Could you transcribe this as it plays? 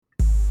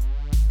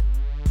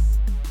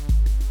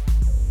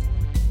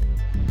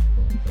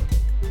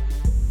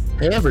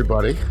Hey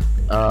everybody,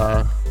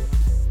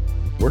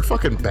 we're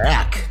fucking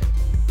back.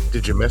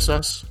 Did you miss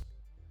us?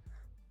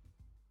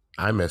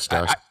 I missed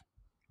us.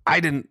 I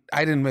didn't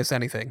miss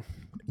anything.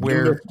 You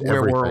Where missed were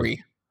everything.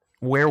 we?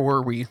 Where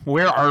were we?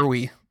 Where are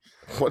we?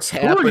 What's Who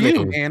are happening?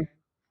 you, man?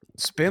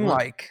 It's been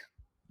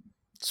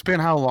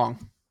how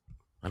long?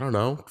 I don't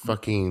know.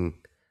 Fucking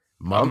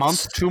A months.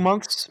 month? 2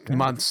 months? Yeah.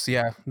 Months,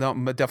 yeah. No,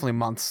 but definitely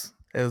months.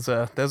 There's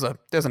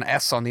an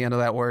S on the end of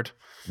that word.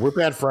 We're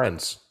bad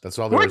friends. That's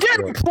all there We're is to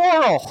getting it.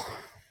 plural.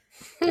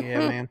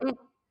 Yeah, man.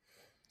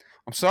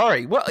 I'm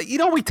sorry. Well,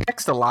 we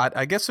text a lot.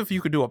 I guess if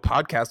you could do a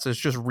podcast that's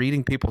just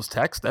reading people's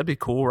text, that'd be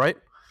cool, right?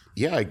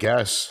 Yeah, I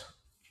guess.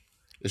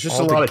 It's just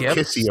All a the lot of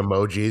gifts. kissy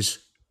emojis.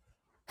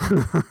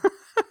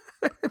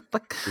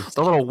 Like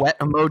the little wet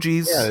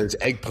emojis. Yeah, there's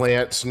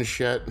eggplants and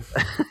shit.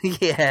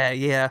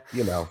 yeah.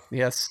 You know.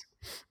 Yes.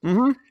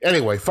 Mm-hmm.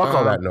 Anyway, fuck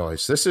all that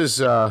noise. This is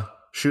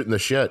Shooting the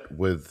Shit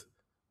with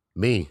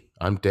me.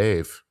 I'm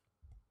Dave.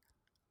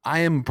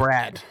 I am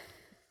Brad.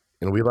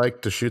 And we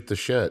like to shoot the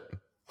shit.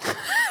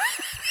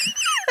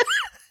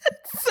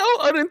 So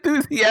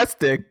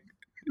unenthusiastic.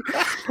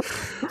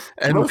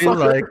 And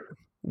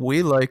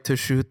we like to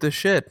shoot the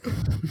shit.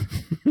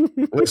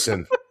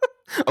 Listen.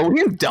 Are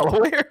we in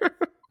Delaware?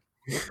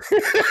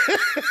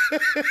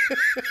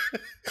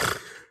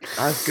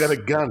 I've got a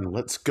gun.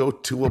 Let's go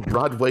to a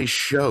Broadway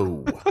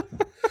show.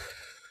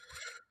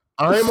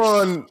 I'm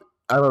on,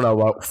 I don't know,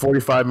 about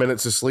 45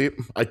 minutes of sleep.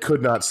 I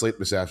could not sleep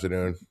this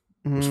afternoon.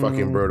 It was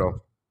fucking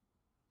brutal.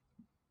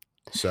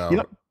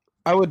 So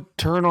I would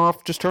turn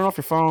off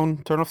your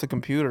phone, turn off the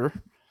computer,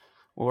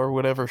 or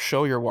whatever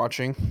show you're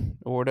watching,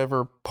 or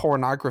whatever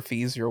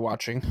pornographies you're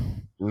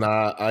watching.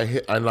 Nah,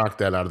 I knocked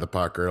that out of the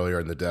park earlier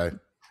in the day.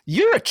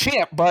 You're a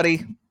champ,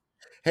 buddy.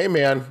 Hey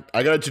man,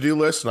 I got a to-do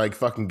list and I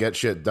fucking get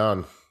shit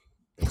done.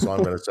 That's all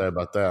I'm gonna say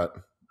about that.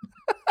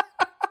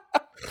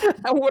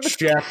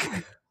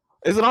 Check.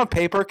 Is it on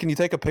paper? Can you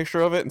take a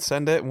picture of it and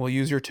send it, and we'll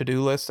use your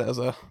to-do list as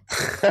a?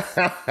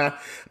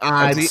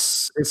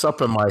 It's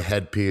up in my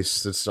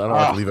headpiece. I don't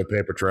have to leave a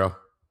paper trail.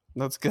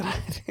 That's a good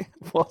idea.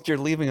 Well, you're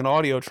leaving an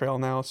audio trail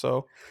now,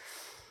 so.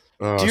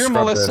 Dear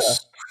Melissa,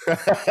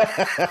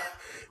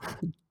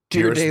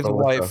 dear Dave's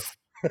wife,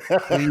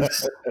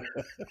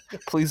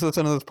 please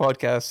listen to this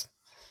podcast.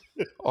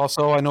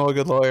 Also, I know a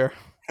good lawyer.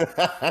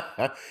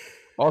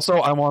 Also,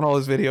 I want all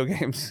his video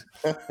games.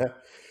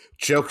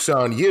 Joke's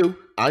on you.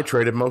 I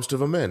traded most of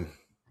them in.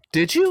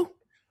 Did you?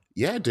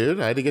 Yeah, dude.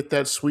 I had to get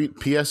that sweet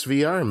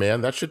PSVR, man.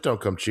 That shit don't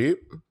come cheap.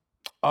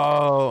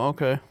 Oh,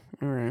 okay.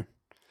 All right.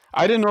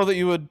 I didn't know that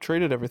you had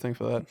traded everything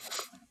for that.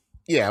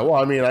 Yeah, well,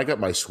 I mean, I got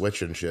my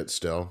Switch and shit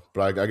still,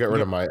 but I got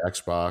rid of my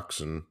Xbox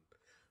and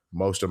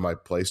most of my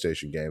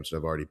PlayStation games that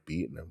I've already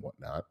beaten and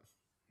whatnot.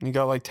 You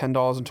got like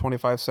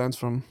 $10.25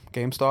 from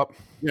GameStop?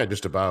 Yeah,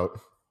 just about.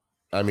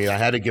 I mean, I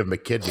had to give him a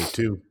kidney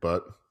too,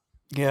 but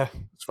yeah,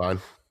 it's fine.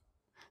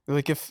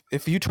 Like if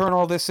you turn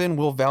all this in,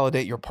 we'll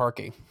validate your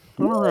parking.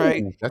 All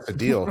right, that's a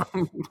deal.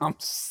 I'm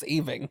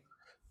saving.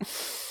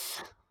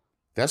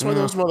 That's why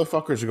those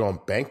motherfuckers are going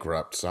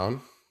bankrupt,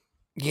 son.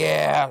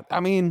 Yeah, I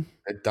mean,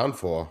 they're done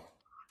for.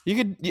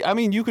 You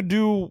could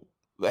do.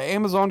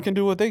 Amazon can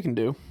do what they can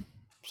do.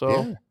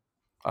 So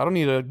I don't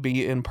need to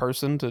be in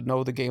person to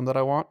know the game that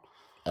I want.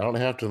 I don't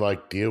have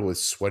to deal with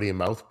sweaty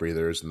mouth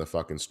breathers in the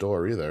fucking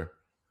store either.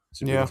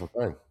 It's a beautiful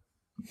thing.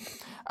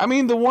 I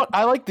mean,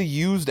 I like the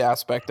used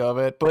aspect of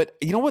it, but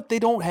you know what they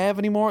don't have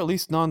anymore? At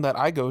least none that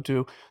I go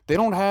to. They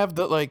don't have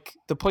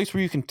the place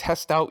where you can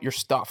test out your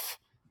stuff.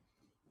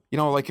 You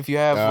know, if you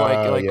have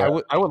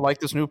I would like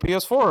this new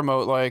PS4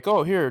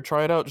 remote. Here,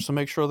 try it out just to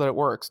make sure that it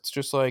works. It's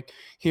just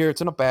here,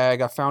 it's in a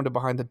bag. I found it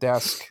behind the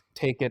desk.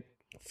 Take it.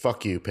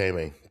 Fuck you, pay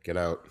me. Get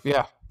out.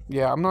 Yeah,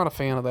 I'm not a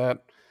fan of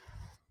that.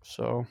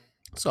 So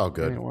it's all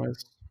good.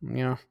 Anyways,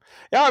 yeah.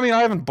 I mean,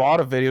 I haven't bought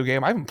a video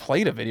game. I haven't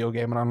played a video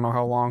game in I don't know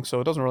how long, so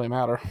it doesn't really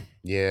matter.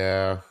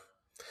 Yeah.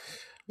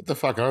 What the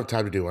fuck? I don't have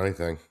time to do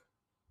anything.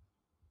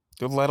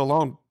 Let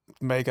alone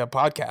make a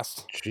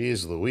podcast.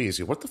 Jeez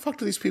Louise. What the fuck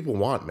do these people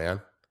want,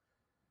 man?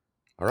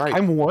 All right.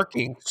 I'm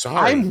working.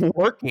 Sorry. I'm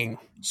working.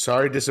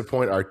 Sorry to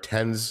disappoint our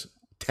tens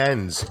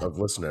of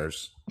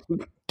listeners.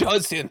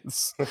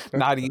 Dozens.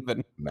 Not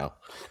even. No.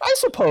 I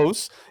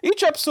suppose.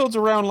 Each episode's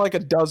around a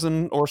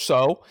dozen or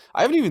so.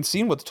 I haven't even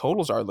seen what the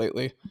totals are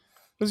lately.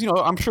 Because,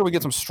 I'm sure we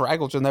get some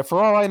stragglers in there. For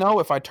all I know,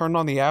 if I turned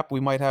on the app, we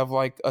might have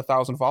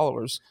 1,000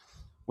 followers.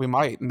 We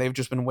might. And they've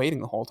just been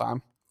waiting the whole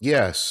time.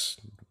 Yes.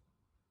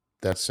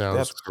 That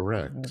sounds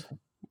correct.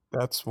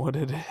 That's what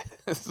it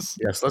is.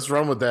 Yes, let's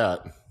run with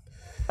that.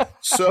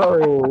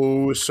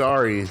 So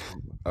sorry,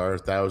 our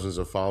thousands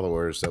of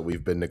followers, that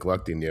we've been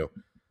neglecting you.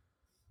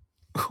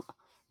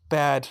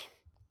 Bad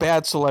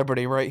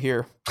celebrity right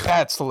here.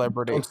 Bad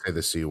celebrity. Don't say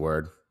the C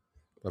word.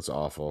 That's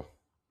awful.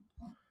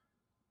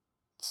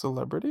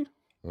 Celebrity?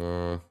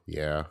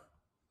 Yeah.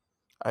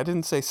 I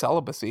didn't say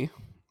celibacy,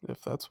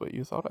 if that's what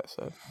you thought I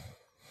said.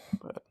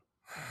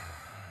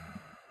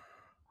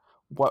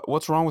 But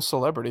what's wrong with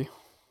celebrity?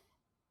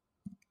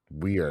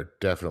 We are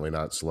definitely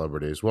not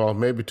celebrities. Well,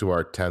 maybe to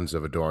our tens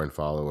of adoring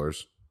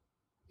followers.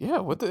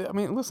 Yeah, I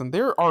mean, listen,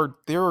 there are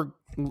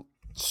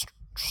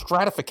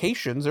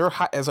stratifications. There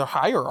as a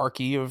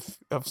hierarchy of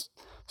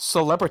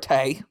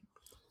celebrity.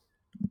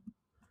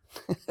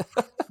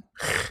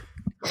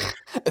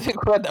 I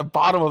think we're at the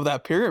bottom of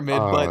that pyramid,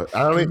 but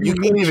I don't. You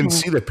you can't need even to.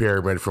 see the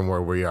pyramid from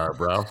where we are,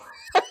 bro.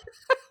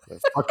 The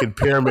fucking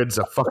pyramid's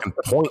a fucking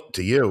point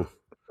to you.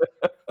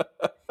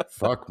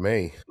 Fuck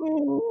me.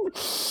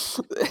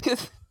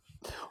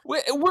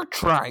 We're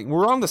trying.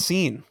 We're on the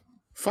scene.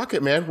 Fuck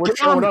it, man. We're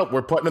showing up.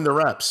 We're putting in the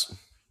reps.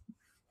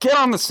 Get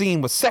on the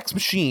scene with Sex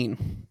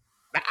Machine.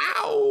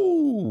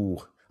 Ow!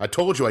 I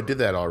told you I did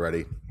that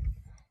already.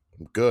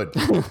 I'm good.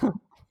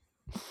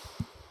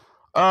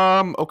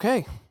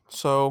 Okay.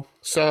 So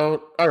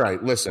all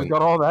right, listen. we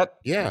got all that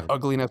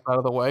ugliness out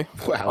of the way.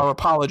 Wow. Our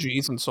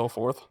apologies and so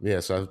forth.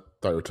 Yes, I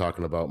thought we were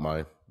talking about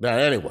my...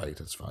 Anyway,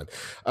 that's fine.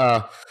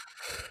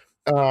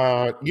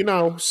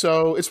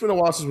 So it's been a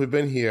while since we've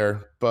been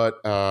here, but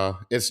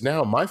it's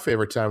now my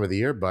favorite time of the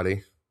year,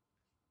 buddy.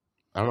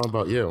 I don't know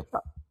about you.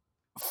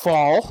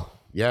 Fall.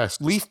 Yes.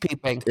 Leaf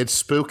peeping. It's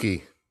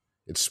spooky.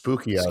 It's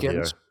spooky out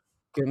here.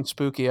 Getting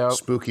spooky out.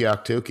 Spooky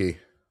Octookie.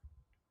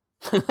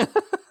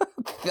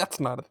 That's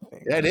not a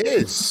thing. It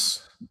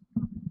is.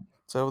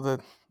 Is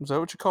that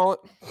what you call it?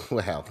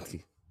 Well,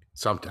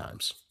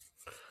 sometimes.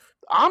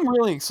 I'm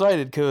really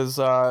excited because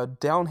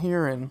down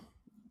here in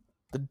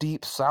the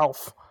deep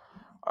south,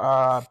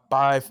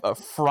 by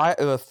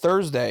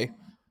Thursday,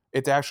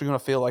 it's actually going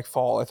to feel like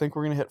fall. I think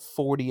we're going to hit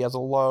 40 as a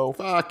low.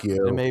 Fuck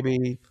you. And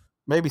maybe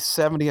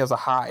 70 as a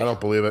high. I don't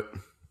believe it.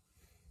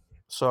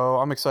 So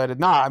I'm excited.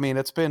 Nah, I mean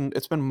it's been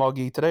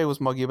muggy. Today was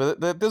muggy,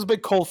 but there's a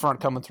big cold front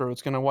coming through.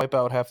 It's going to wipe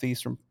out half the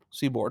eastern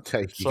seaboard.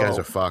 Hey, you guys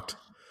are fucked.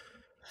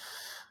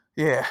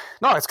 Yeah.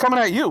 No, it's coming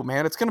at you,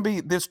 man. It's going to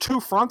be there's two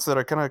fronts that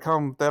are going to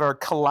come that are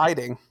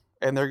colliding,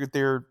 and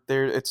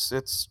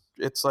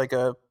it's like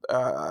a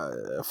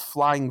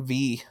flying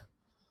V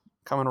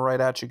coming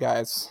right at you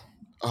guys.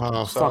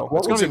 Oh, so, fuck.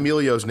 What was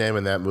Emilio's name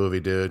in that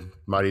movie, dude?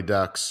 Mighty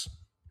Ducks.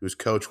 He was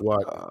Coach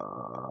what?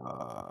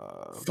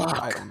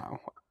 Fuck. I don't know.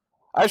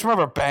 I just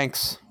remember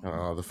Banks.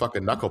 Oh, the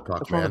fucking knuckle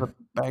puck, man. The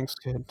Banks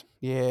kid.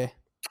 Yeah.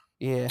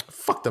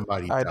 Fuck the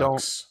Mighty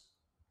Ducks.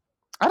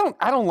 I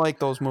don't like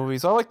those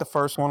movies. I like the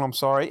first one. I'm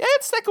sorry. The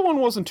second one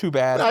wasn't too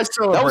bad. No, I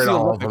celebrate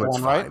all of them. It's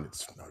fine. Right?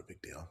 It's not a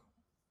big deal.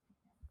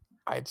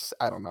 I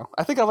don't know.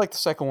 I think I like the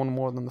second one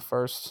more than the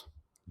first.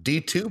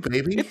 D2,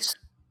 baby.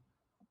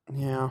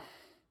 Yeah.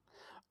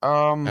 I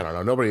don't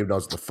know. Nobody even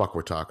knows what the fuck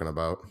we're talking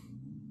about.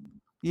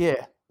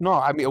 Yeah. No,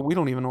 I mean we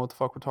don't even know what the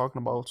fuck we're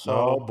talking about. So.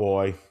 Oh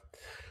boy.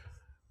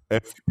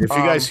 If you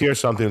guys hear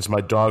something, it's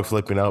my dog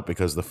flipping out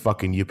because the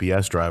fucking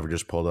UPS driver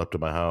just pulled up to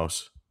my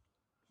house.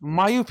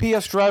 My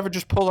UPS driver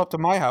just pulled up to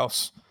my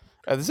house.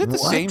 Is it the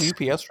same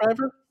UPS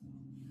driver?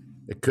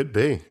 It could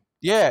be.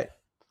 Yeah.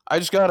 I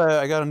got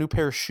a new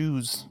pair of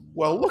shoes.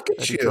 Well, look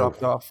at you.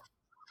 Dropped off.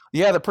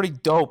 Yeah, they're pretty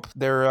dope.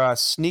 They're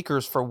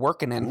sneakers for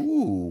working in.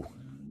 Ooh.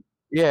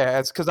 Yeah,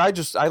 it's because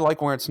I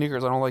like wearing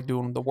sneakers. I don't like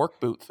doing the work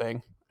boot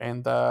thing.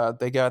 And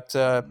they got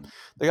a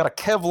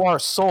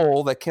Kevlar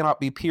sole that cannot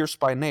be pierced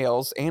by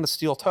nails and a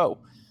steel toe.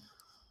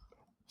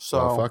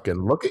 So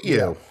fucking look at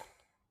you.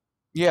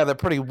 Yeah, they're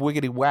pretty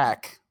wiggity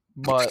whack.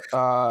 But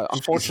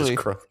unfortunately,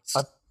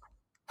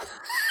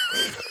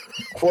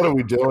 what are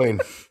we doing?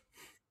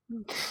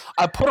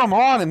 I put them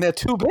on and they're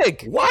too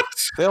big. What?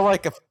 They're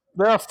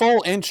a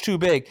full inch too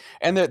big,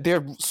 and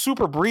they're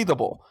super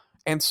breathable.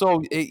 And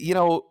so,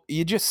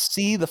 you just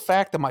see the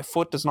fact that my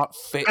foot does not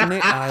fit in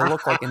it, and I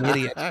look like an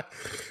idiot.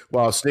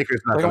 Well,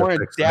 sneakers not like I'm wearing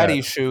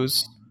daddy's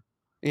shoes.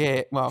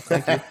 Yeah, well,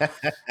 thank you.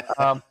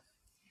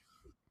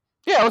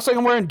 Yeah, it looks like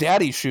I'm wearing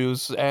daddy's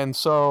shoes, and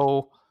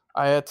so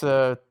I had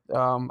to.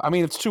 I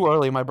mean, it's too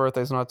early. My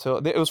birthday's not till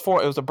it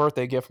was a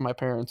birthday gift from my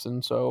parents,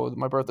 and so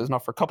my birthday's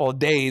not for a couple of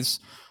days.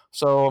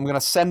 So I'm gonna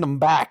send them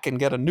back and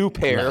get a new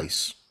pair,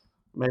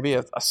 maybe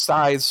a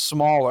size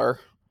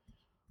smaller.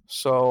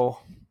 So.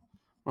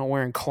 I'm not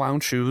wearing clown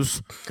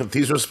shoes.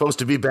 These were supposed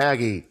to be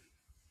baggy.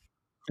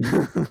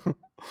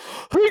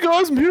 Hey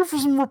guys, I'm here for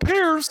some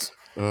repairs.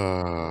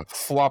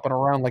 Flopping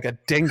around like a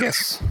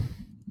dingus.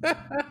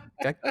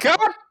 A god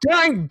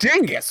dang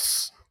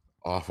dingus.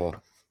 Awful.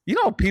 You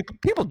know,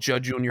 people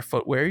judge you on your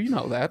footwear. You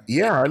know that.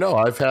 Yeah, I know.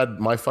 I've had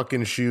my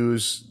fucking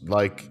shoes,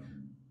 like,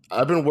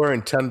 I've been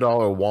wearing $10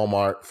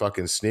 Walmart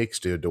fucking sneaks,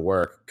 dude, to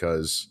work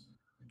because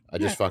I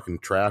just fucking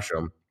trash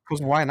them.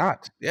 Because why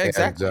not? Yeah,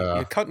 exactly.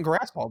 You're cutting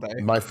grass all day.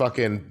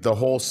 The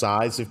whole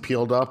sides have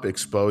peeled up,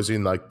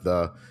 exposing like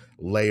the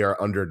layer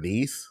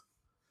underneath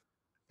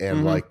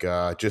and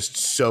just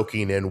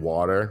soaking in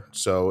water.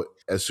 So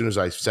as soon as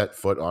I set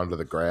foot onto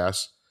the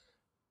grass,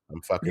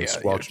 I'm fucking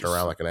squelching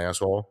around like an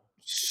asshole.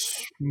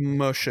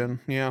 Smushing,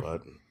 yeah.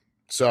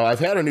 So I've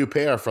had a new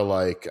pair for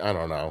like, I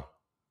don't know,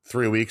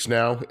 3 weeks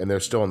now, and they're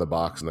still in the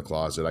box in the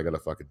closet. I got to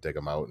fucking dig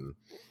them out and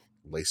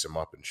lace them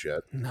up and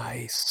shit.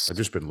 Nice. I've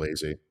just been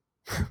lazy.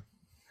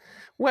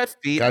 Wet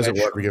feet. Guys at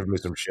work were giving me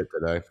some shit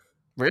today.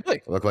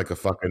 Really? I look like a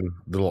fucking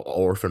little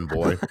orphan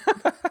boy.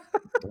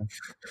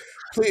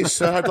 Please,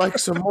 sir, I'd like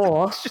some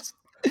more. Just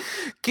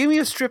give me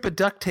a strip of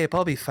duct tape.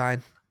 I'll be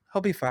fine.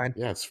 I'll be fine.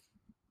 Yeah, it's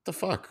the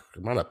fuck.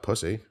 I'm not a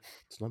pussy.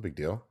 It's no big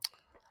deal.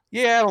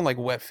 Yeah, I don't like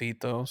wet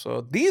feet though.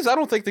 So these, I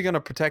don't think they're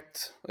gonna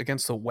protect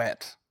against the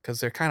wet because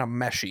they're kind of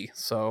meshy.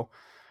 So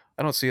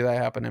I don't see that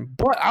happening.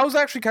 But I was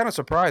actually kind of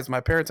surprised.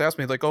 My parents asked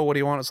me like, "Oh, what do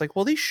you want?" It's like,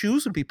 "Well, these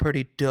shoes would be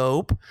pretty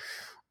dope."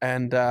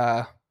 And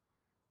I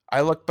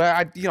look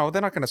back,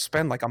 they're not gonna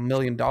spend like $1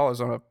 million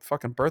on a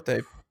fucking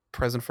birthday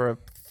present for a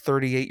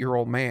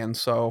 38-year-old man.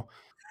 So,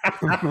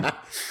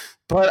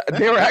 but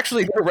they're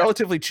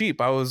relatively cheap.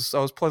 I was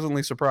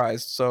pleasantly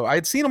surprised. So I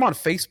had seen them on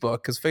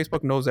Facebook because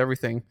Facebook knows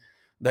everything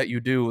that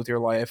you do with your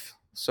life.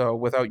 So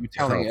without you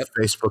telling it,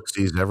 Facebook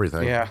sees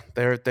everything. yeah,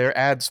 their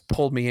ads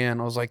pulled me in.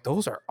 I was like,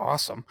 those are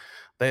awesome.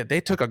 They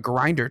took a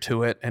grinder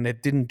to it and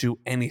it didn't do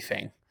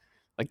anything.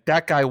 Like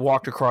that guy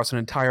walked across an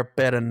entire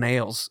bed of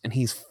nails and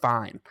he's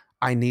fine.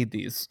 I need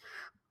these.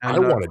 And, I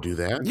want to do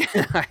that.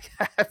 Yeah,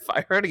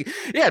 I already.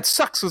 Yeah, it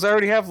sucks because I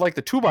already have like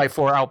the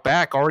 2x4 out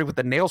back already with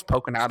the nails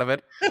poking out of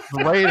it,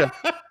 ready to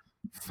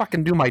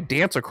fucking do my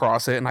dance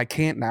across it, and I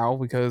can't now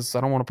because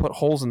I don't want to put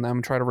holes in them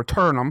and try to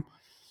return them.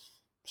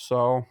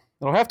 So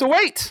it'll have to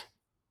wait.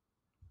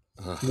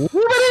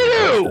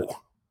 What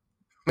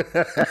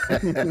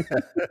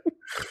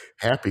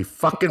Happy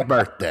fucking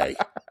birthday.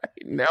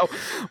 No.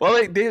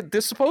 Well,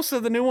 they're supposed to,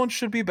 the new one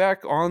should be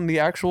back on the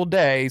actual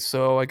day,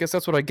 so I guess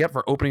that's what I get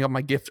for opening up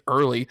my gift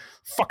early.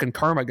 Fucking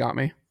karma got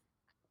me.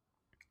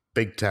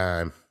 Big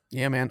time.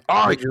 Yeah, man.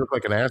 Oh, you look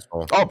like an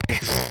asshole. Oh,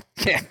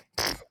 yeah.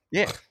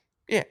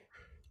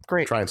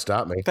 Great. Try and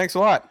stop me. Thanks a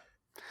lot.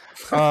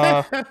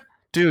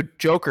 Dude,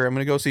 Joker. I'm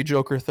going to go see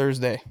Joker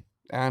Thursday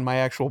on my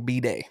actual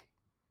B-day.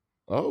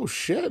 Oh,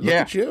 shit. Look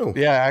at you.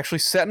 Yeah, actually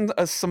setting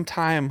some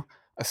time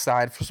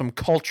aside for some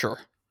culture.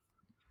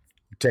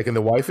 Taking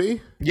the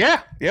wifey?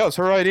 Yeah, it was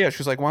her idea.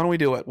 She's like, why don't we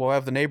do it? We'll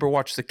have the neighbor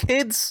watch the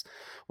kids.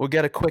 We'll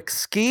get a quick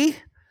ski.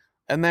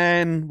 And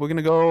then we're going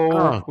to go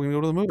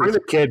to the movies. Bring the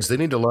kids. They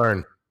need to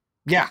learn.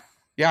 Yeah.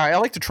 I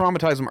like to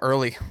traumatize them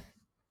early.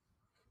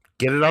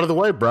 Get it out of the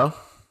way, bro.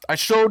 I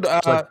showed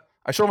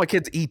my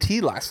kids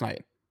E.T. last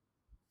night.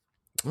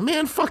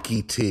 Man, fuck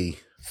E.T.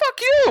 Fuck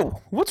you.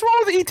 What's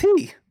wrong with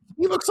E.T.?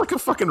 He looks like a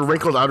fucking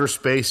wrinkled outer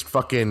space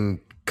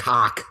fucking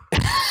cock.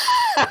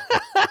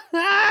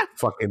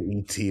 Fucking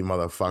E.T.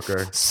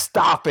 motherfucker.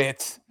 Stop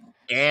it.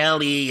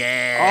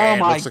 Alien. Oh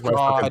my looks like my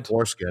fucking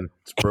foreskin.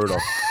 It's brutal.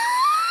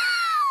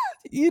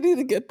 You need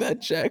to get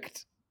that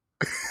checked.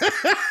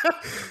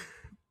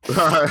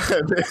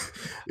 The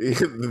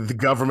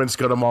government's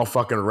got them all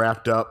fucking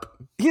wrapped up.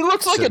 He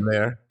looks like a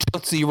there.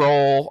 Tootsie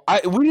Roll.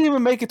 We didn't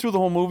even make it through the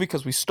whole movie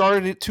because we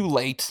started it too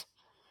late.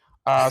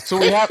 So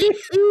we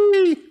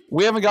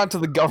haven't gotten to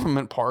the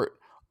government part.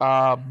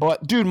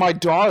 But dude, my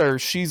daughter,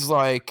 she's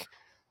like,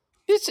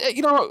 it's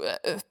we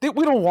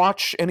don't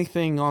watch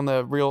anything on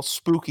the real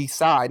spooky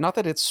side. Not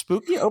that it's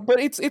spooky, but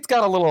it's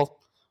got a little,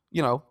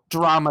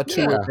 drama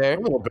to it there. A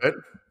little bit.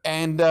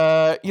 And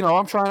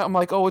I'm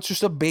like, oh, it's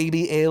just a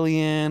baby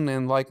alien,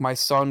 and like my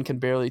son can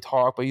barely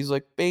talk, but he's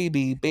like,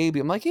 baby.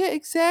 I'm like, yeah,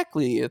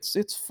 exactly.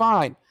 It's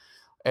fine.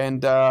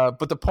 And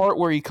but the part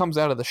where he comes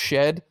out of the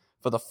shed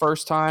for the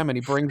first time and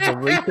he brings the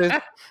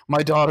wreath,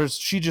 my daughter's,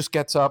 she just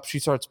gets up, she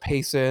starts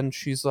pacing.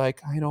 She's like,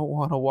 I don't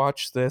want to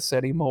watch this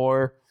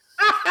anymore.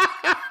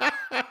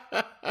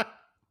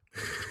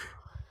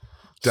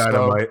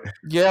 Dynamite.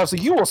 So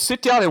you will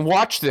sit down and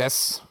watch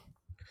this.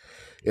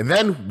 And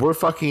then we're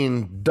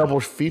fucking double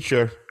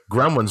feature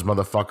Gremlins,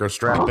 motherfucker.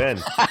 Strap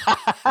in.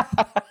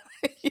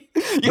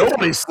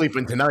 Nobody's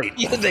sleeping tonight.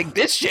 You think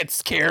this shit's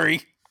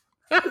scary?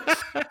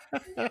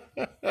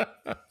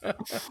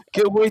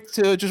 Just wait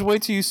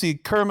till you see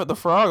Kermit the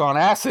Frog on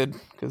acid,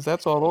 because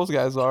that's all those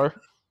guys are.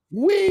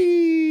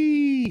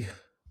 Wee!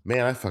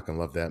 Man, I fucking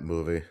love that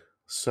movie.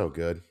 So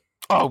good.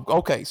 Oh,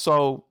 okay.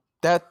 So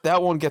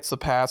that one gets the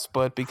pass,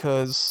 but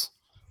because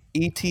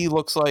E.T.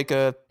 looks like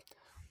a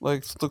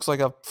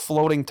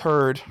floating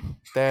turd,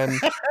 then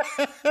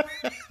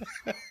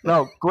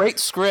no, great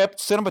script,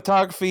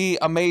 cinematography,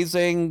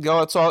 amazing. He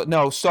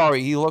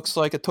looks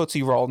like a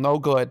Tootsie Roll. No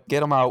good.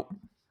 Get him out.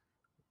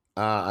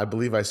 I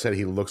believe I said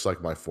he looks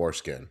like my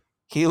foreskin.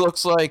 He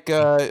looks like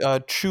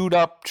chewed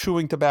up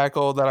chewing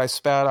tobacco that I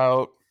spat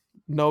out.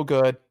 No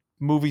good.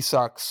 Movie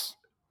sucks.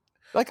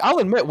 Like, I'll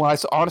admit,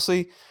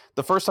 honestly,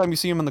 the first time you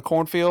see him in the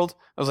cornfield,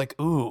 I was like,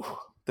 ooh,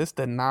 this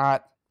did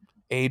not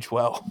age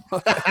well.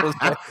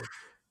 I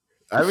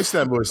haven't seen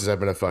that movie since I've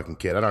been a fucking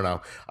kid. I don't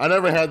know. I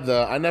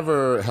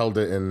never held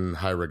it in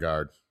high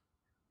regard.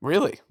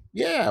 Really?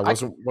 Yeah, it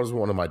wasn't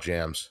one of my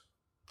jams.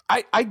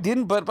 I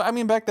didn't, but I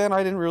mean, back then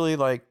I didn't really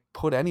like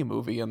put any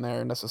movie in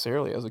there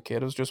necessarily as a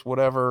kid. It was just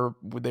whatever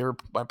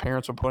my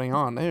parents were putting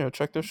on. Hey,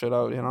 check this shit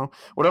out,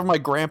 whatever my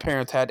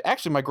grandparents had.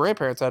 Actually, my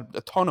grandparents had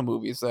a ton of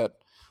movies that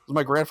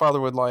my grandfather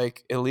would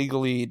like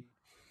illegally.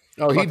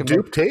 Oh, he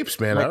duped tapes,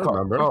 man. I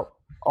remember.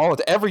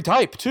 Every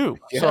type too.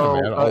 Yeah, so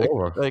man, all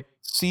over. Like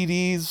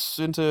CDs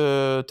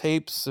into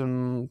tapes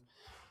and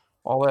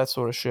all that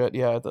sort of shit.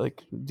 Yeah,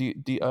 like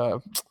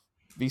VCR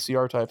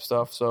type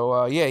stuff.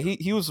 So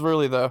he was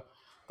really the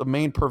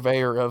main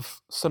purveyor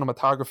of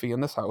cinematography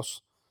in this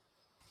house.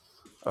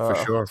 For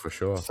sure, for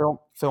sure.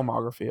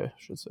 Filmography, I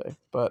should say.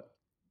 But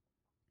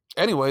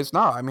anyways,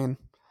 no, I mean,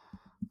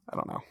 I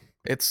don't know.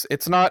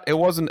 It's not. It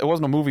wasn't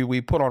a movie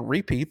we put on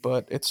repeat,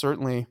 but it's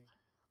certainly.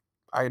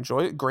 I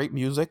enjoyed it. Great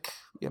music.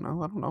 I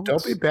don't know.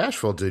 Don't be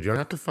bashful, dude. You don't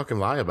have to fucking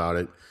lie about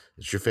it.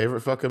 It's your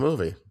favorite fucking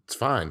movie. It's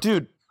fine.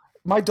 Dude,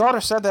 my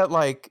daughter said that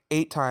like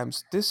 8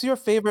 times. This is your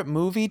favorite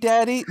movie,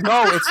 Daddy?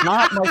 No, it's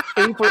not my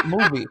favorite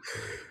movie.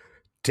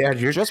 Dad,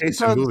 your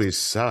taste in movies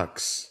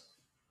sucks.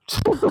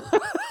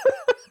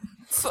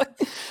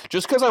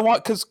 Just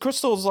because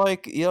Crystal's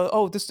like,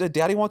 this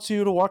Daddy wants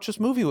you to watch this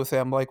movie with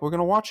him. Like, we're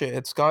gonna watch it.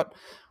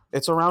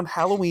 It's around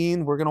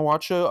Halloween. We're gonna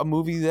watch a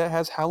movie that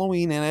has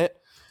Halloween in it.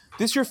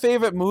 This your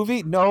favorite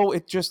movie? No,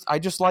 I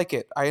just like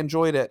it. I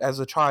enjoyed it as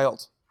a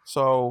child.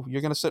 So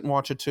you're gonna sit and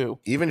watch it too.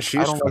 Even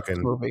she's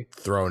fucking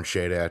throwing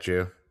shade at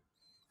you.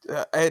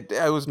 It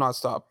was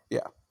nonstop.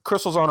 Yeah.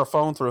 Crystal's on her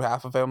phone through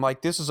half of it. I'm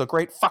like, this is a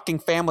great fucking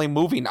family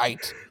movie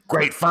night.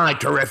 Great, fine,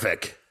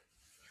 terrific.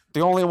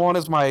 The only one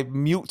is my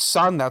mute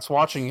son that's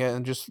watching it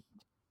and just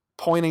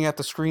pointing at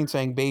the screen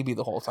saying baby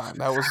the whole time.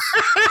 That was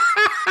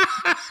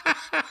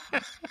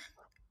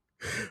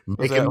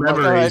making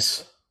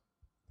memories.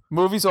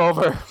 Movie's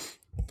over.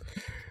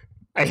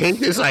 I hate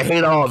this. I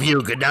hate all of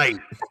you. Good night.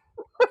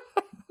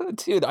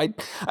 Dude, I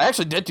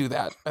actually did do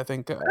that. I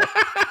think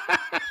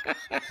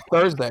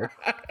Thursday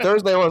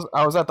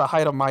I was at the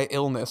height of my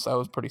illness. I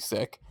was pretty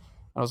sick.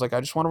 I was like, I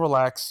just want to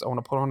relax. I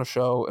want to put on a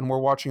show, and we're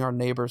watching our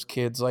neighbor's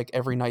kids like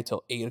every night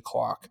till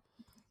 8:00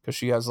 because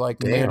she has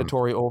like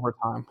mandatory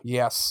overtime.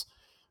 Yes,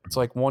 it's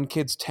like one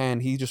kid's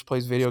 10. He just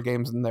plays video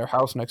games in their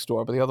house next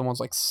door, but the other one's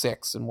like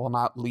 6 and will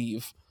not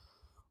leave.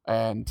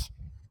 And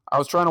I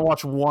was trying to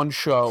watch one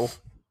show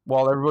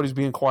while everybody's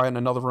being quiet in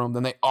another room.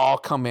 Then they all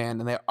come in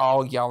and they're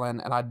all yelling,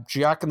 and I'm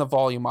jacking the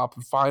volume up.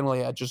 And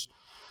finally,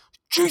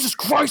 Jesus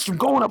Christ, I'm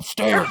going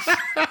upstairs.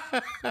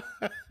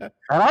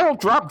 And I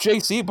don't drop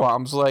JC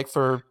bombs like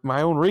for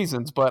my own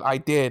reasons, but I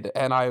did,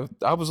 and I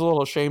was a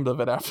little ashamed of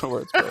it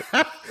afterwards. But.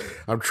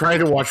 I'm trying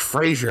to watch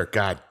Frasier.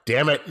 God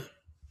damn it.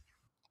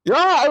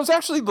 Yeah, it was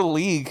actually The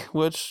League,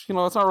 which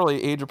it's not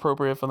really age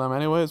appropriate for them,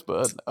 anyways.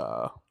 But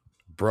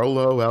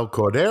Brolo El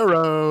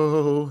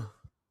Cordero.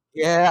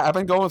 Yeah, I've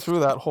been going through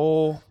that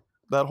whole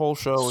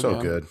show. So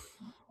again.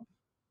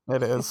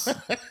 Good. It is.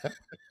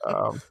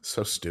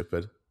 So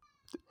stupid.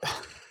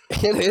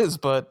 It is,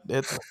 but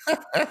it's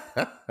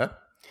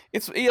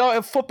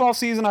football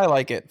season. I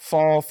like it.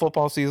 Fall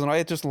football season.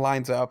 It just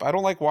lines up. I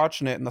don't like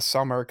watching it in the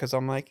summer because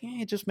I'm like,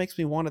 it just makes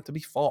me want it to be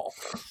fall.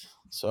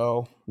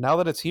 So now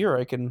that it's here,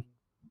 I can.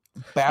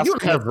 You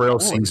have real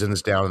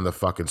seasons down in the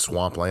fucking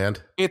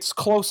swampland. It's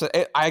close.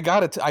 I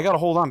got to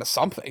hold on to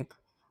something.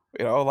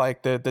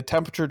 Like the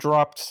temperature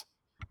dropped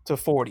to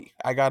 40.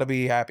 I got to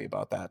be happy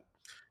about that.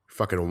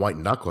 Fucking white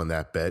knuckling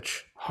that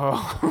bitch.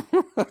 Oh.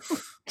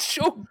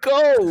 She'll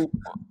go.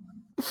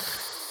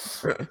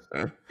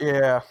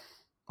 Yeah.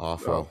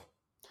 Awful.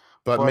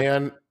 But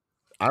man,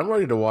 I'm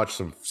ready to watch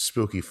some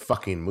spooky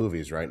fucking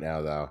movies right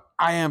now, though.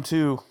 I am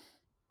too.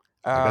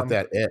 I got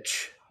that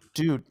itch.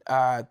 Dude,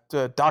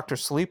 Dr.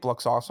 Sleep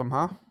looks awesome,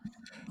 huh?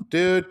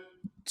 Dude,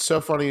 so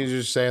funny you're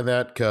just saying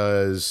that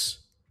because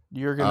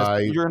you're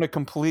gonna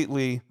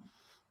completely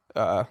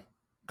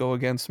go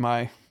against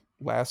my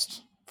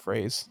last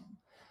phrase.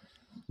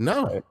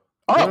 No. Right.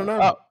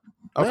 No.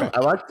 Okay. No, I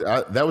liked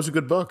that was a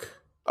good book.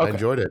 Okay. I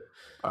enjoyed it.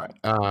 All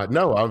right.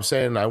 No, I'm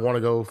saying I want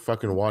to go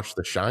fucking watch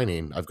The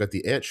Shining. I've got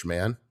the itch,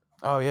 man.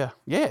 Oh yeah.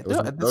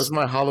 That was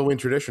my Halloween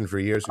tradition for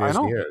years and years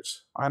and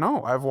years. I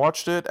know. I've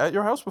watched it at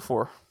your house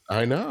before.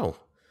 I know.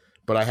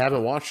 But I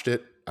haven't watched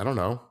it, I don't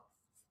know,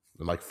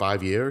 in like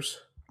 5 years.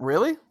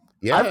 Really?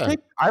 Yeah.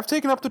 I've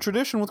taken up the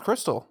tradition with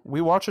Crystal. We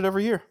watch it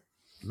every year.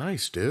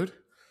 Nice, dude.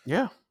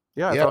 Yeah.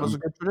 I thought it was a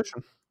good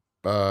tradition.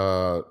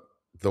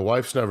 The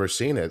wife's never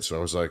seen it, so I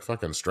was like,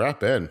 fucking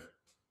strap in.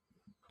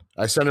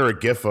 I sent her a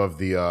gif of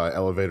the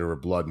elevator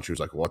of blood, and she was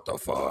like, what the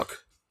fuck?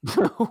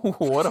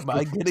 What am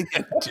I getting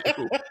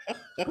into?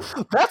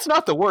 That's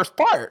not the worst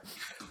part.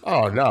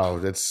 Oh,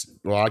 no.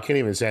 I can't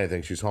even say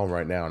anything. She's home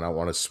right now, and I don't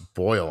want to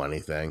spoil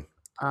anything.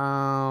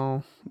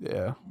 Oh,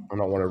 yeah. I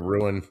don't want to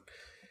ruin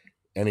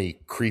any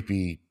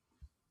creepy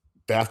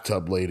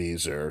bathtub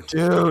ladies or...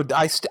 Dude,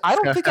 I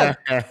don't think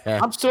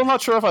I'm still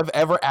not sure if I've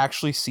ever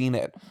actually seen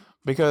it,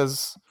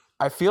 because...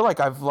 I feel like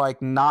I've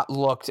not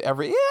looked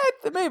maybe.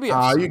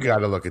 You got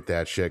to look at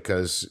that shit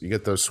because you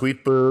get those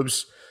sweet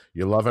boobs,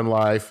 you're loving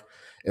life,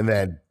 and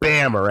then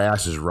bam, her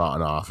ass is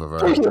rotting off of her.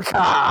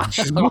 I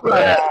fucking love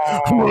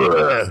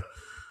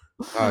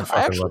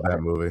that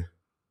movie.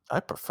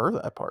 I prefer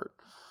that part.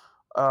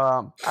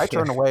 I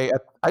turn away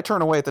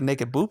at the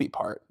naked booby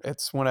part.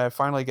 It's when I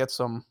finally get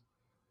some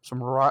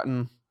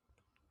rotten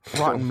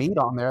meat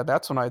on there.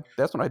 That's when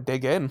I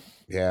dig in.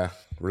 Yeah,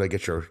 really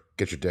get your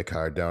dick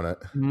hard, don't it?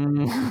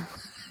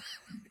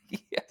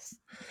 Yes,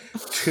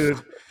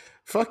 dude.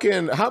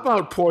 Fucking, how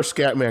about poor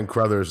Scatman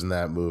Crothers in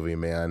that movie,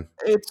 man?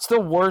 It's the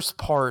worst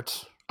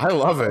part. I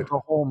love it.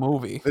 The whole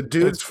movie. The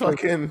dude's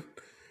fucking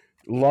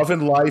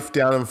loving life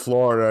down in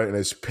Florida in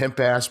his pimp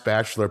ass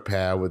bachelor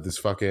pad with his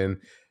fucking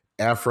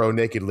Afro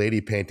naked lady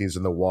paintings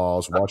in the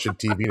walls, watching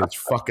TV in his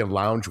fucking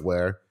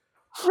loungewear,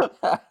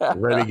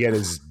 ready to get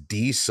his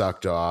D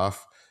sucked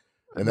off.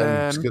 And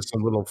then just get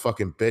some little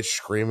fucking bitch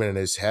screaming in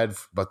his head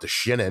about the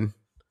shinning.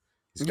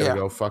 He's gonna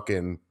go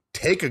fucking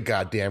take a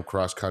goddamn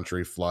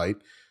cross-country flight,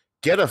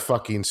 get a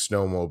fucking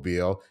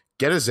snowmobile,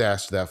 get his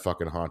ass to that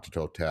fucking haunted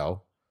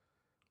hotel,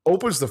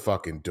 opens the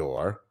fucking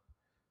door.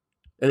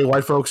 Any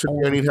white folks in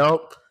here need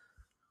help?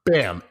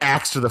 Bam,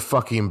 axe to the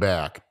fucking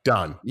back.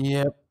 Done.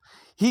 Yep.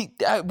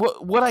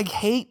 What I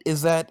hate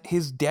is that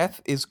his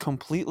death is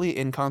completely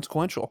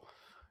inconsequential.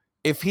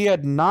 If he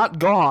had not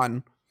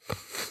gone,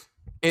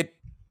 it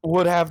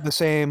would have the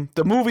same.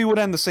 The movie would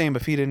end the same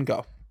if he didn't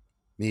go.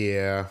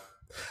 Yeah.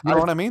 You know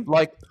what I mean?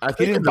 Like, I think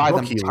he didn't buy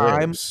them time.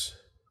 Lives.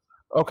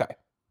 Okay.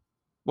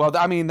 Well,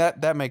 I mean,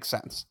 that makes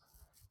sense.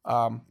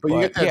 But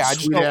you get that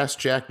sweet ass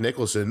Jack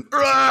Nicholson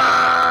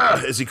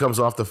as he comes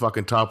off the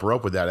fucking top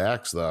rope with that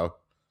axe, though.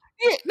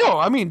 Yeah, no,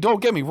 I mean, don't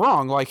get me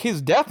wrong. Like,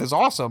 his death is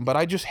awesome, but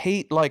I just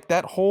hate, like,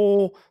 that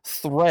whole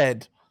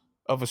thread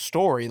of a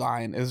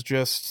storyline is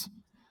just,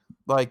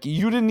 like,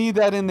 you didn't need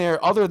that in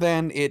there other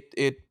than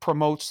it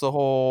promotes the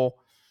whole,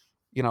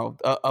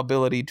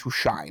 ability to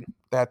shine.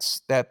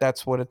 That's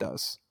what it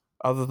does.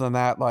 Other than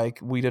that, like,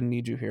 we didn't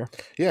need you here.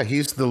 Yeah,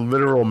 he's the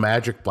literal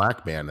magic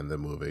black man in the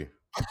movie.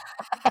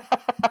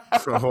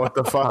 So what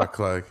the fuck?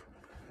 Like,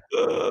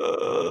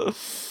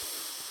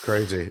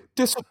 crazy.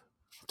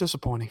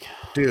 Disappointing.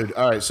 Dude,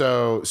 all right,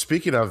 so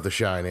speaking of The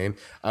Shining,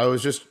 I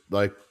was just,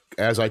 like,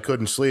 as I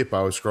couldn't sleep,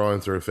 I was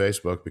scrolling through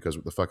Facebook because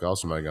what the fuck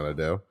else am I going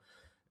to do?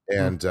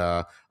 And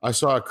I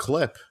saw a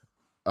clip.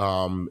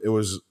 It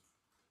was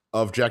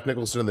of Jack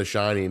Nicholson in The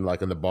Shining,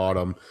 like, on the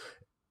bottom.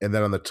 And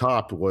then on the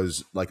top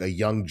was, like, a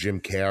young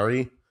Jim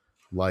Carrey.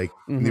 Like,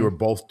 they were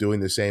both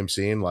doing the same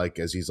scene, like,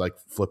 as he's, like,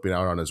 flipping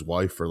out on his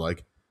wife for,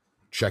 like,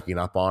 checking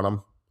up on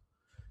him.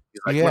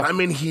 He's like, when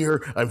I'm in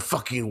here, I'm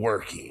fucking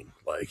working.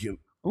 Like,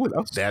 ooh,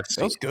 that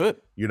was good.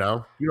 You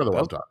know the one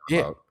I'm talking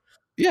about.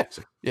 Yeah.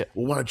 Like, yeah.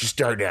 Well, why don't you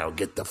start now and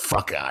get the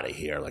fuck out of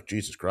here? Like,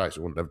 Jesus Christ,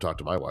 I wouldn't ever talk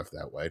to my wife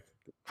that way.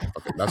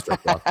 Okay, that's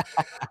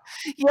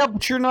yeah,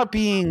 but you're not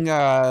being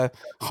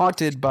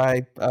haunted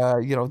by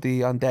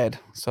the undead.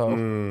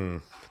 So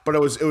but it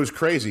was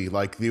crazy.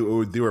 Like, they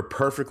were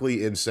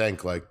perfectly in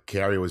sync. Like,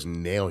 Carrie was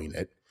nailing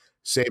it.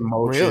 Same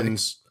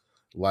motions.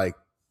 Really? Like,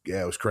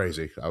 yeah, it was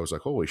crazy. I was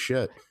like, holy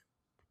shit.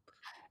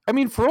 I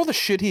mean, for all the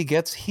shit he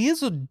gets, he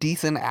is a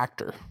decent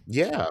actor.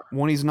 Yeah.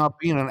 When he's not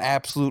being an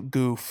absolute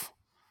goof.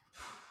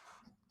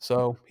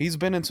 So he's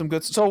been in some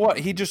good. So what?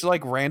 He just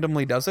like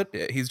randomly does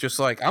it. He's just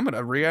like, I'm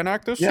gonna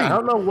reenact this. Yeah, scene. I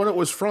don't know what it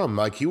was from.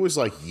 Like, he was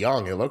like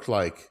young. It looked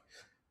like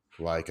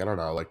I don't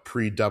know, like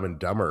pre-Dumb and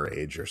Dumber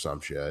age or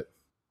some shit.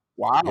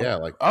 Wow. Yeah,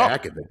 like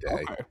back in the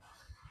day. Okay.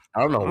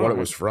 I don't know what it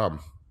was from,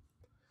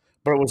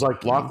 but it was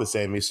like blocked the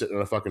same. He's sitting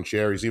in a fucking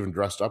chair. He's even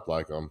dressed up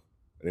like him,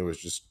 and it was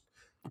just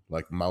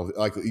like mouth.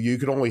 Like, you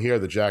could only hear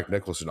the Jack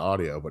Nicholson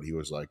audio, but he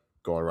was like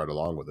going right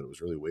along with it. It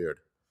was really weird.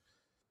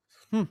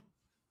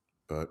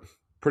 But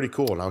pretty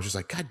cool. And I was just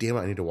like, God damn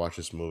it, I need to watch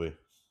this movie.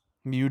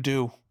 You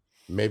do.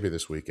 Maybe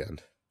this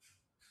weekend.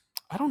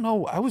 I don't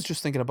know. I was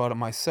just thinking about it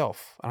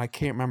myself, and I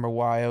can't remember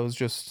why. I was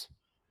just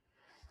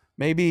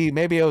maybe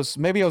I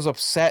was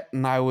upset,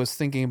 and I was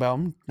thinking about,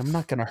 I'm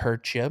not gonna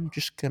hurt you. I'm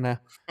just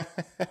gonna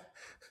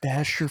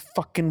bash your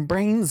fucking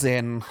brains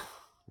in.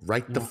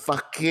 Right the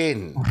fuck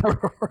in.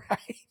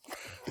 Right.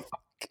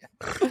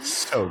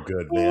 So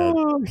good, man.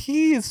 Oh,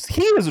 he is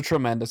a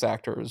tremendous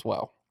actor as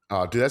well.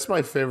 Oh, dude, that's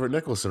my favorite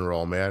Nicholson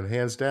role, man,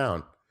 hands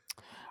down.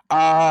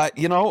 I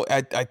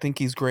think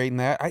he's great in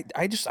that.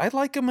 I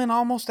like him in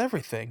almost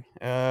everything.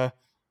 I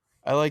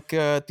like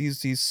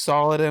these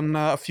solid and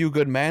A Few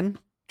Good Men.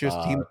 Just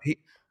he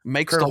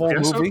makes Colonel the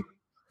whole movie.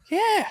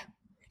 Yeah.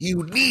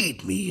 You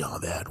need me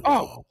on that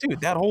wall. Oh, dude,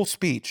 that whole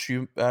speech,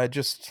 you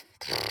just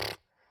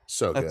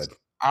so good.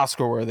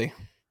 Oscar worthy.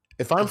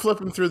 If I'm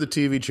flipping through the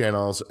TV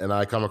channels and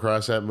I come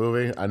across that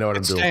movie, I know what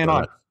I'm doing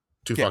for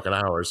 2 fucking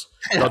hours.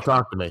 Don't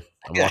talk to me.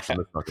 I'm watching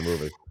this fucking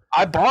movie.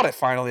 I bought it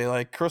finally.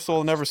 Like, Crystal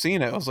had never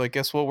seen it. I was like,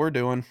 guess what we're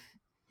doing?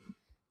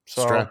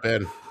 So, strap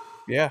in.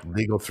 Yeah.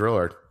 Legal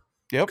thriller.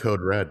 Yep.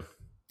 Code Red.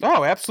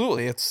 Oh,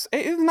 absolutely. It's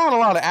not a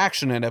lot of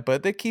action in it,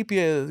 but they keep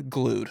you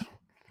glued.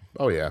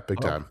 Oh, yeah.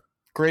 Big time.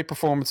 Great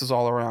performances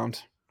all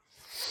around.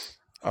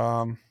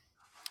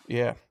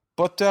 Yeah.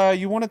 But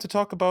you wanted to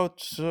talk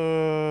about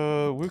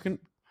we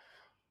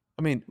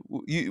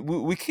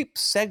keep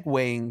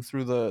segueing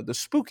through the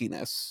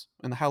spookiness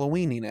and the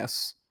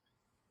Halloweeniness.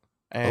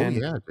 And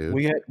yeah, dude.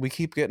 We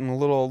keep getting a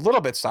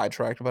little bit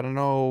sidetracked, but I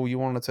know you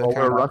wanted to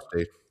we're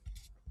rusty.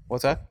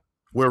 What's that?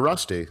 We're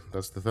rusty.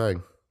 That's the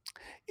thing.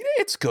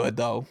 It's good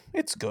though.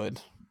 It's good.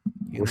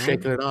 We're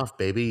shaking it off,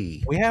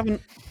 baby. We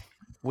haven't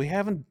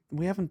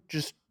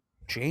just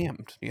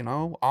jammed,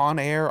 on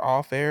air,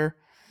 off air.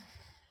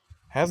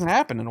 Hasn't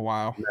happened in a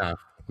while. Yeah.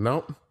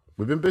 Nope.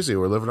 We've been busy.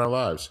 We're living our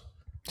lives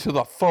to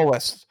the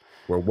fullest.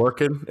 We're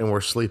working and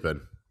we're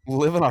sleeping.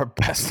 Living our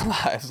best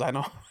lives. I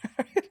know.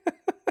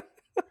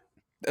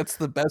 That's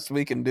the best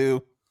we can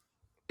do.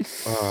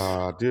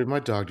 Dude, my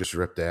dog just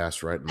ripped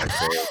ass right in my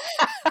face.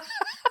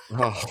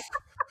 Oh,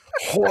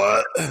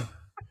 what?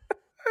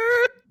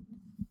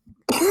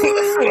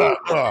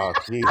 Oh,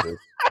 Jesus.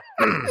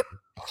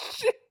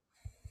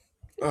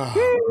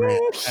 Oh, man.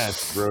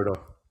 That's brutal.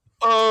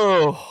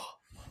 Oh,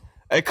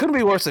 it couldn't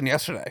be worse than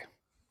yesterday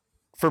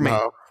for me.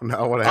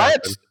 No, what I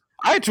happened?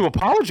 had to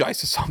apologize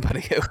to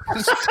somebody. It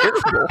was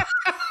terrible.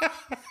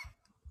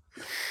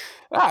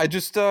 I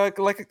just I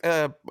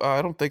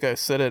don't think I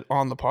said it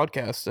on the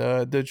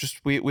podcast. They're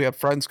just we had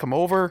friends come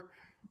over.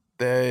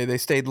 They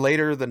stayed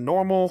later than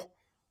normal.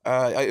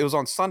 It was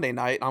on Sunday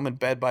night. I'm in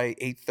bed by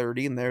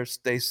 8:30, and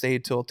they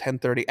stayed till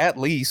 10:30 at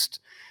least.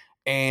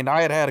 And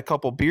I had a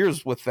couple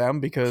beers with them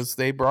because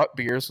they brought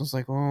beers. I was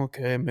like, oh,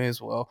 okay, may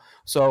as well.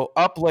 So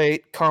up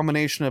late,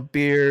 combination of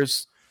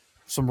beers,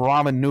 some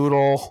ramen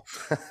noodle,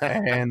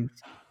 and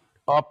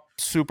up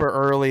super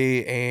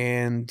early.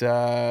 And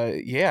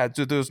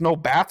there's no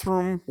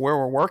bathroom where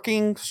we're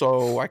working,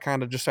 so I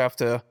kind of just have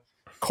to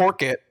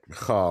cork it.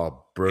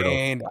 Oh, brutal.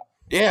 And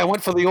I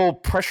went for the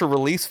old pressure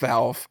release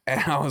valve,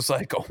 and I was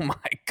like, oh my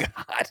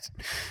God.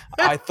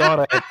 I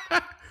thought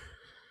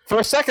for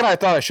a second, I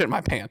thought I shit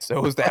my pants.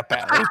 It was that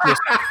bad.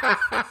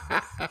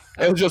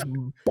 It was just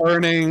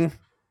burning.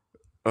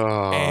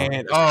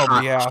 And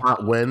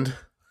hot wind.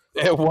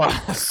 It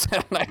was.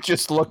 And I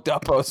just looked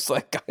up. I was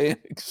like, I am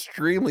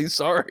extremely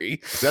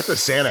sorry. Is that the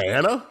Santa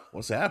Ana?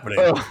 What's happening?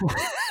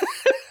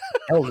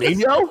 El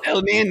Nino?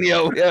 El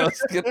Nino,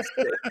 yes.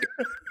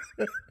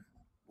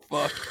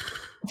 Fuck.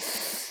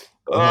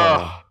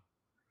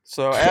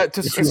 So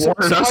if you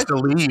wanted us to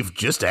leave,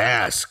 just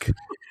ask.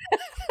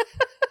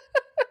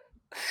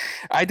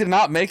 I did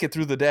not make it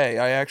through the day.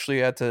 I actually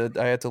had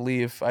to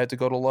leave. I had to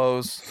go to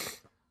Lowe's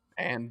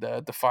and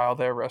defile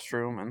their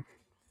restroom and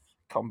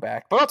come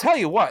back. But I'll tell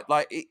you what,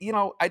 like,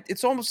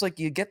 it's almost like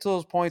you get to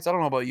those points. I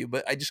don't know about you,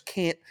 but I just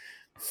can't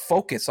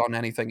focus on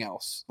anything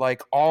else.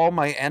 Like, all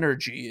my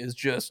energy is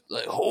just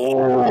like,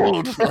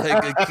 hold.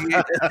 Like,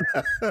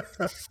 I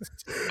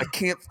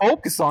can't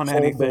focus on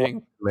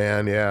anything.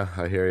 Man, yeah,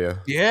 I hear you.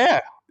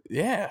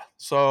 Yeah.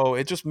 So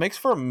it just makes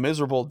for a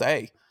miserable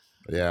day.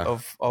 Yeah.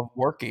 Of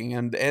working,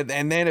 and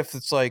then if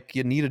it's like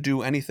you need to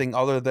do anything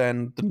other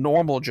than the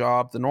normal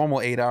job, the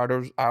normal 8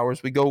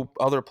 hours, we go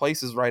other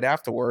places right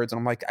afterwards, and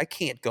I'm like, I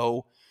can't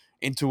go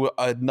into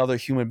another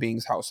human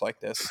being's house like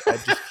this. I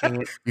just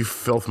can't. You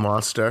filth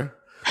monster.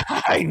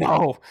 I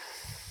know.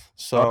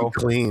 So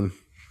clean.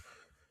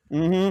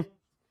 Mm-hmm.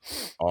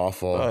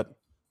 Awful. But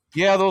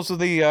yeah, those are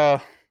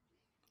the.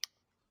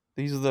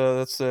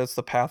 That's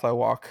the path I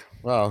walk.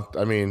 Well,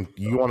 I mean,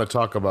 you want to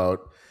talk about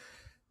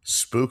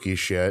spooky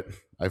shit.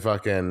 I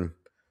fucking,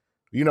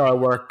 I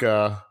work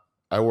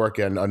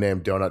in a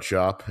unnamed donut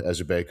shop as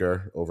a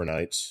baker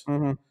overnights.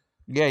 Mm-hmm.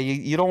 Yeah,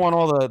 you don't want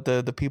all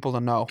the people to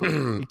know.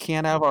 You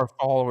can't have our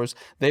followers.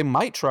 They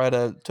might try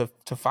to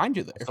find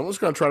you there. Someone's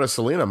gonna try to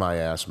Selena my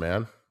ass,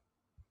 man.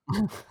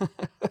 You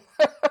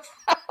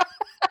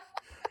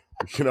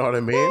know what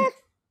I mean?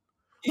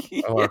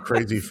 Yeah. Oh, our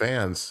crazy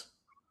fans.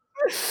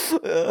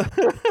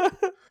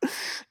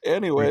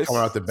 Anyways,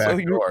 coming out the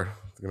back door.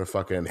 They're gonna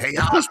fucking, hey,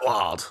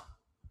 Oswald.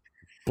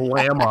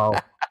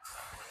 Blammo.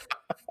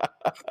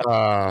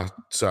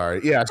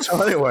 Sorry. Yeah.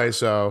 So anyway, I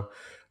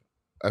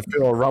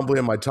feel a rumbling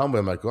in my tummy.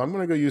 I'm like, well, I'm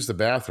gonna go use the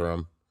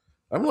bathroom.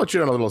 I'm gonna let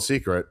you in a little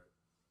secret.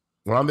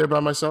 When I'm there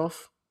by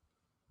myself,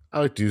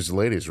 I like to use the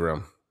ladies'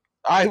 room.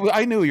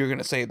 I knew you were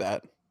gonna say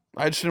that.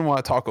 I just didn't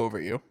want to talk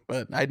over you,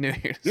 but I knew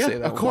you were gonna say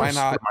that. Of course.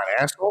 Why not?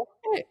 My asshole.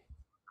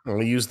 I'm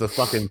gonna use the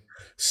fucking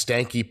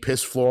stanky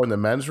piss floor in the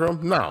men's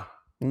room. No.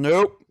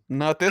 Nope.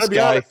 Not this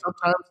guy. Honest,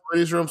 sometimes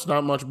ladies' room's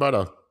not much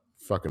better.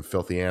 Fucking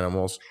filthy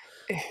animals.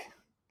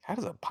 How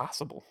is that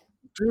possible?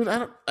 Dude,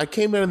 I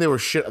came in and they were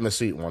shit on the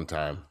seat one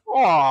time.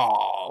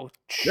 Oh,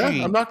 yeah,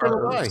 I'm not gonna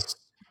lie.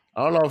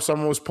 I don't know if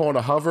someone was pulling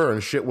a hover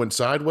and shit went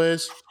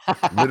sideways.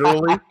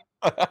 Literally.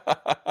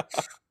 I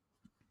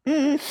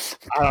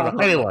don't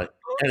know.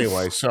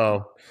 Anyway,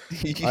 so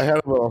I had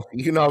a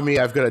little, me,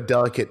 I've got a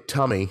delicate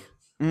tummy.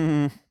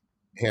 Mm-hmm.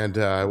 And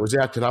I was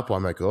acting up.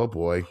 I'm like, oh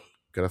boy,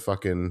 gotta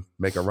fucking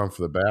make a run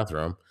for the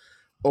bathroom.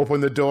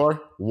 Open the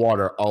door,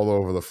 water all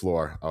over the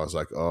floor. I was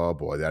like, oh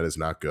boy, that is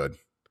not good.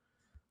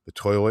 The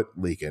toilet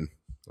leaking.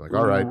 I'm like,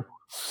 all right.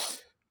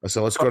 I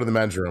said, let's go to the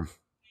men's room.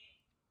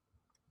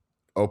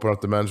 Open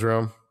up the men's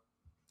room.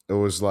 It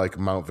was like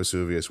Mount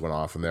Vesuvius went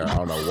off in there. I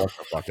don't know what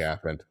the fuck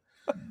happened.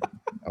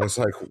 I was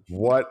like,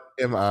 what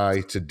am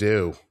I to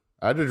do?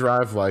 I had to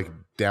drive like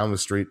down the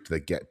street to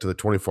the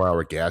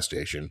 24-hour gas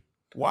station.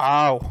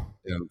 Wow.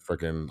 And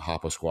freaking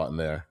hop a squat in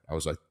there. I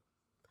was like,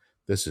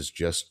 this is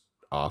just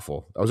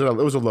awful. It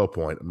was a low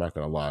point. I'm not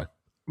gonna lie.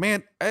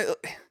 Man,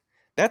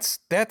 that's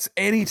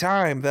any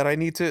time that I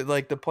need to,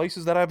 like, the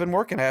places that I've been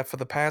working at for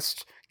the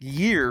past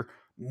year,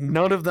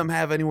 none of them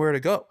have anywhere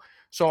to go.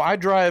 So I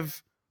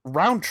drive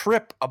round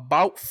trip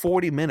about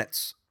 40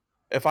 minutes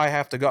if I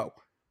have to go.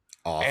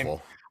 Awful.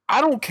 And I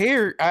don't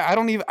care. I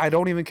don't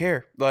even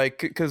care. Like,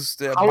 because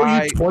how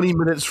are you 20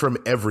 minutes from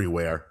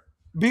everywhere?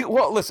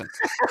 Well, listen,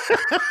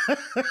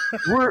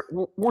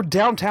 we're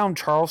downtown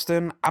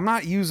Charleston. I'm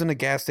not using a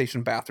gas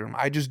station bathroom.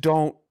 I just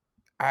don't.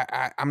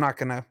 I'm not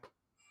gonna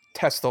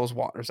test those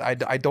waters. I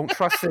don't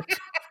trust it.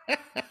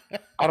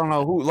 I don't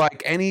know who,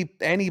 like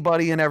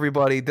anybody and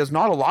everybody. There's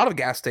not a lot of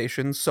gas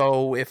stations,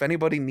 so if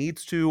anybody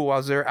needs to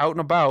while they're out and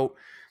about,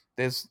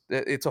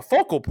 it's a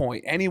focal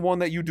point. Anyone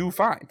that you do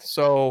find.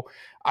 So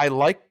I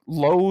like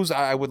Lowe's.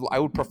 I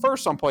would prefer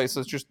some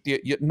places just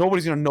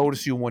nobody's gonna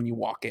notice you when you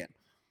walk in.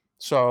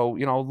 So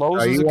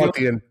Lowe's is You a want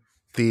good.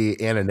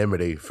 the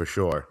anonymity for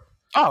sure.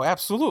 Oh,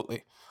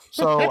 absolutely.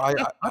 So I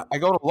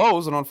go to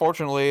Lowe's, and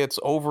unfortunately, it's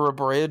over a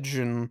bridge,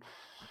 and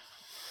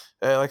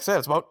like I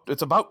said,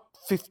 it's about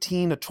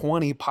 15 to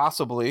 20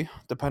 possibly,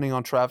 depending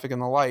on traffic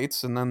and the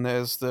lights, and then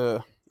there's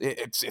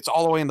it's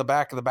all the way in the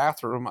back of the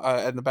bathroom,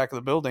 in the back of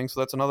the building, so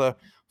that's another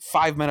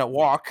 5-minute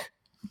walk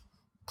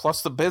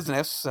plus the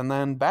business and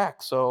then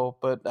back. So,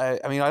 but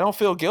I mean, I don't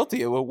feel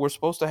guilty. We're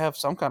supposed to have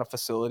some kind of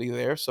facility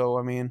there, so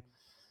I mean,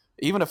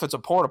 even if it's a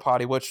porta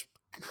potty, which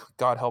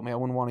God help me, I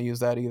wouldn't want to use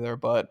that either.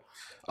 But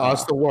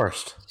It's the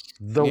worst.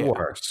 The yeah.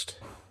 worst.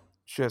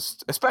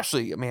 Just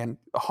especially, man,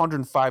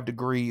 105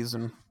 degrees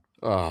and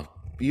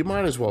You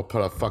might as well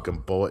put a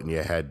fucking bullet in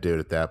your head, dude,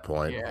 at that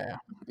point. yeah.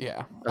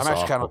 That's I'm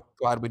actually kind of awful.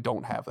 glad we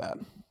don't have that.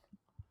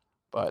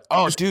 But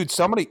dude,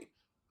 somebody.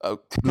 Oh,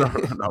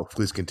 No,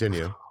 please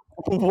continue.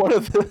 one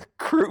of the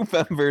crew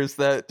members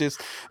that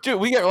dude,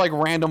 we get like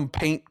random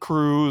paint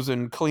crews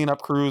and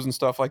cleanup crews and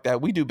stuff like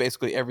that. We do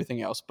basically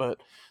everything else,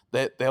 but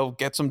they'll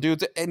get some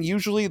dudes, and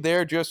usually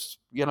they're just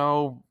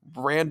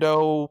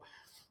rando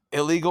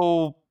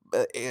illegal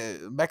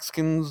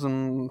Mexicans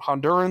and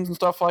Hondurans and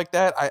stuff like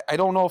that. I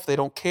don't know if they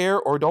don't care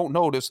or don't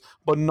notice,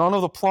 but none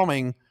of the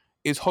plumbing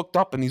is hooked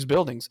up in these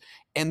buildings,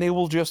 and they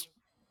will just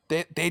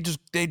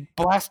they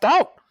blast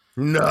out.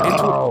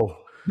 No.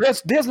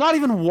 There's not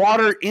even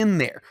water in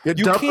there. You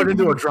dump it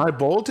into a dry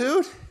bowl,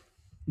 dude?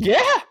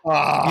 Yeah.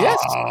 Oh, yes.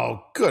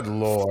 Good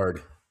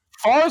Lord.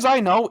 Far as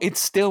I know,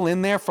 it's still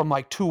in there from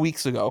like 2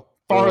 weeks ago.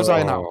 Far as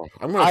I know.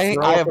 I'm going to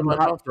throw up in my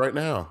mouth right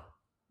now.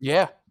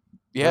 Yeah.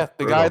 Yeah.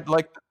 The guy,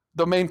 like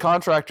the main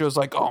contractor, was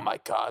like, oh my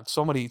God,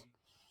 somebody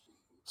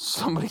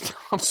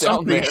dumped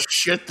down there.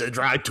 Shit the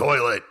dry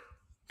toilet.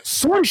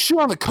 Somebody shit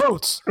on the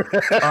coats.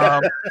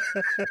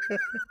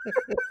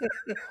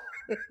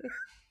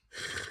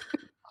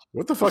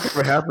 What the fuck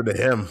ever happened to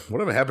him?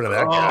 Whatever happened to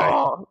that guy?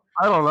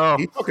 I don't know.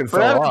 He fucking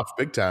fell off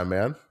big time,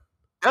 man.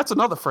 That's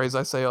another phrase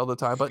I say all the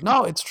time, but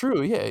no, it's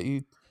true. Yeah,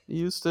 he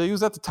was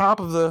at the top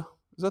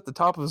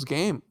of his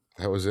game.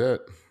 That was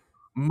it.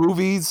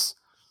 Movies,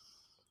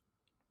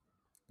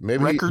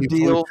 maybe record he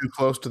deal, flew too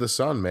close to the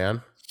sun,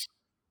 man.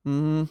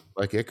 Mm-hmm.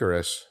 Like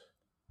Icarus.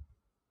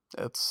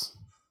 That's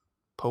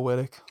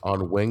poetic.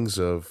 On wings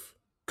of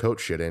coat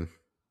shitting.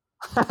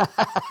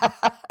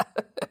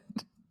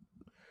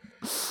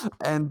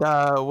 And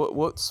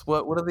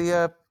what are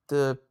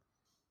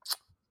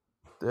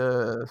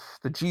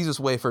the Jesus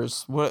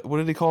wafers? What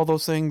did he call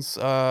those things?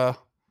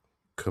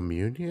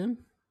 Communion?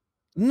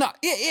 No,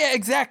 yeah,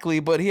 exactly.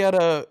 But he had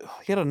a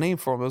name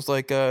for them. It was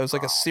like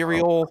a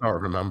cereal. I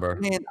don't remember.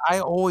 Man,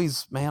 I'm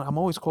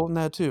always quoting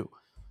that too.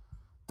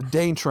 The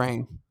Dane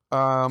Train.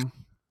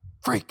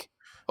 Freak.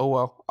 Oh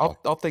well,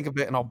 I'll think of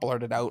it and I'll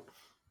blurt it out.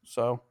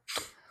 So,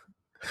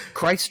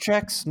 Christ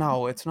checks?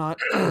 No, it's not.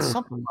 It's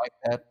something like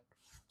that.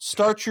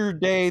 Start your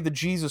day the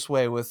Jesus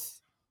way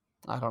with,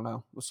 I don't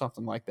know, with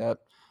something like that.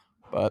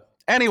 But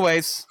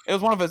anyways, it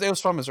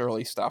was from his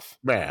early stuff.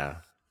 Yeah.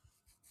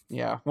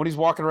 Yeah, when he's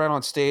walking around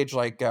on stage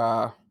like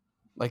the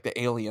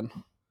alien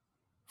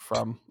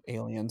from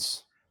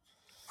Aliens.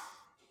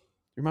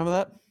 You remember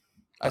that?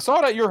 I saw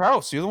it at your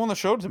house. You're the one that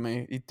showed it to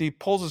me. He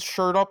pulls his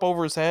shirt up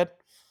over his head.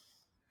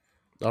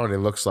 Oh, and he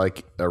looks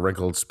like a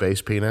wrinkled space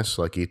penis,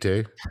 like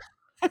E.T.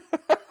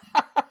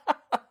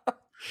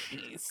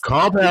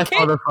 Call back,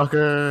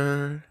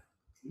 motherfucker.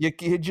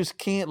 You just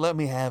can't let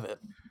me have it.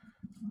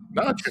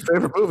 No, it's your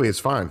favorite movie. It's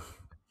fine.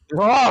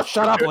 Oh,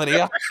 shut up,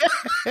 Lydia.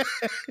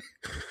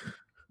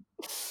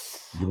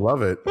 You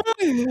love it.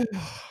 You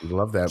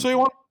love that. So you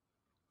want?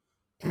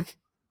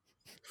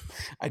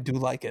 I do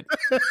like it.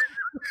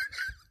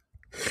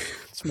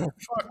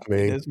 Fuck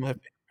me.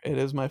 It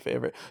is my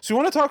favorite. So you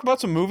want to talk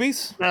about some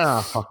movies?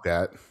 Nah, fuck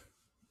that.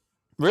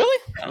 Really?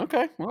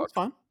 Okay, well that's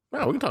fine.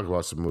 No, we can talk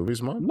about some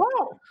movies, man.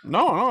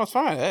 No, it's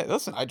fine. Hey,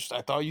 listen, I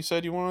thought you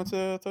said you wanted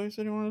to. Do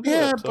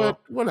yeah, it. So. But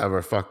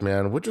whatever. Fuck,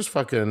 man. We're just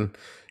fucking.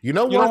 You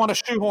know what? You don't want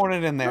to shoehorn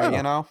it in there, No.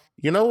 you know.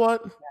 You know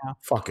what? Yeah.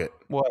 Fuck it.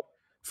 What?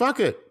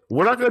 Fuck it.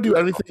 We're not gonna do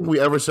anything we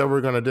ever said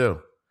we're gonna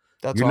do.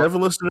 You're never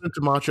listening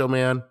to Macho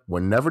Man. We're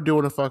never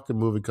doing a fucking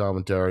movie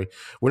commentary.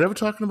 We're never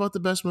talking about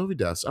the best movie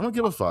deaths. I don't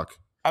give a fuck.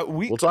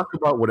 We'll talk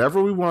about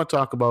whatever we want to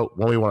talk about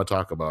when we want to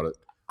talk about it.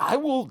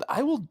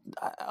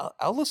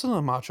 I'll listen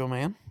to Macho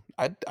Man.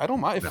 I don't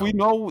mind if we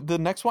know the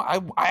next one.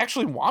 I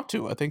actually want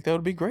to. I think that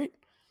would be great.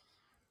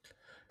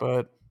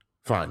 But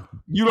fine.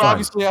 You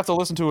obviously have to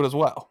listen to it as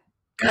well.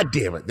 God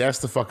damn it. That's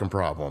the fucking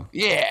problem.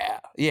 Yeah.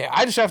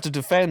 I just have to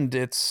defend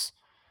its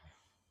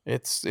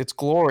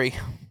glory.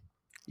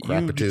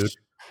 Gratitude.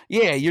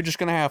 You're just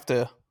gonna have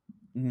to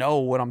know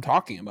what I'm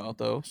talking about,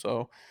 though.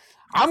 So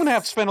I'm gonna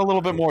have to spend a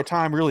little bit more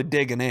time really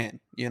digging in.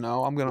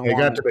 I'm gonna You got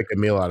want to make a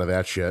meal out of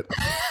that shit.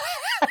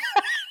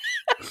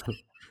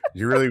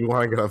 You really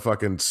want to get a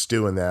fucking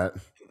stew in that.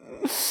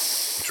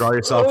 Draw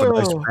yourself a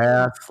nice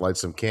bath, light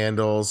some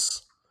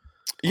candles.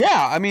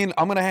 Yeah, I mean,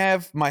 I'm gonna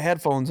have my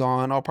headphones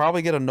on. I'll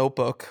probably get a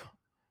notebook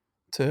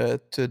to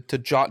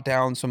jot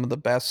down some of the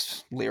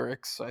best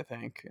lyrics, I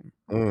think.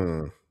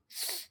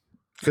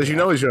 Because you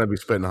know he's gonna be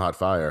spitting hot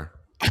fire.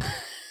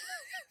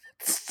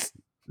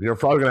 You're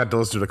probably gonna have to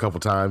listen to it a couple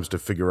times to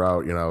figure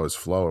out, his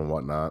flow and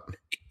whatnot.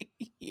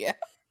 Yeah.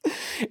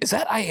 Is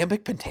that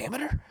iambic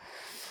pentameter?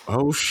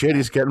 Oh shit,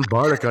 he's getting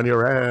bardic on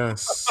your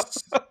ass.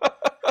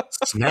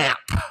 Snap.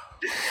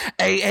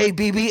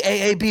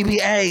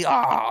 AABB.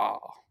 Oh.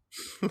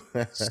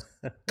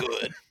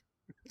 Good.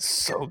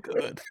 So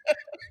good.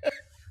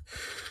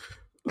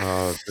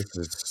 Oh,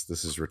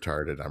 this is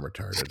retarded. I'm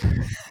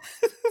retarded.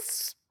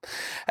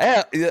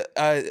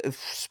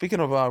 Speaking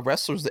of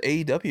wrestlers, the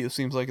AEW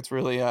seems like it's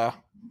really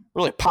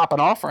popping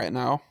off right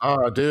now.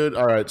 Oh, dude.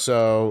 All right.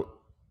 So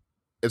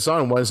it's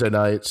on Wednesday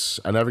nights.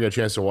 I never get a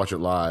chance to watch it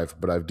live,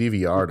 but I've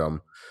DVR'd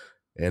them,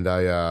 and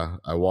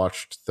I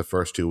watched the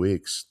first 2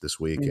 weeks this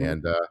week,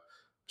 and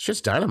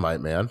shit's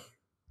dynamite, man.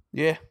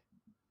 Yeah.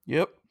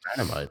 Yep.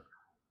 Dynamite.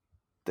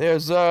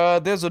 There's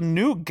a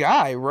new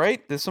guy,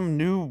 right? There's some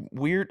new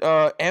weird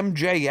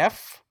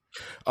MJF.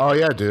 Oh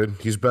yeah, dude.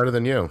 He's better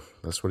than you.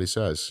 That's what he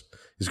says.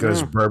 He's got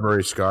his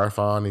Burberry scarf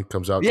on. He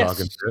comes out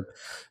talking shit.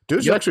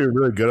 Dude's actually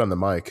really good on the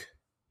mic.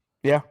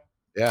 Yeah.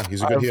 Yeah,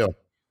 he's a good heel.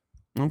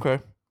 Okay.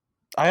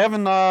 I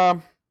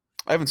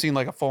haven't seen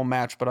like a full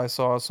match, but I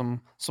saw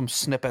some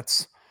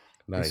snippets.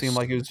 Nice. It seemed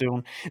like he was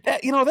doing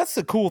that. That's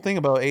the cool thing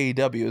about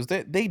AEW is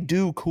that they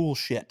do cool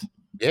shit.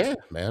 Yeah,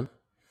 man.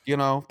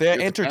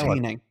 They're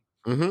entertaining.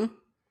 Mm-hmm.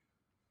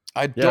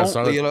 I don't,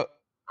 bunch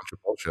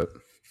of bullshit.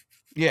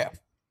 Yeah.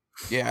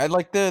 I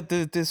like the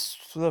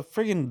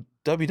friggin'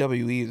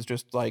 WWE is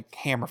just like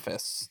hammer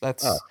fists.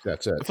 That's it. I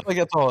feel like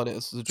that's all it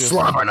is. It's just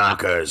slobber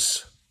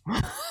knockers.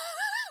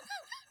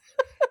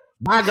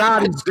 My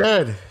God, he's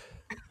dead.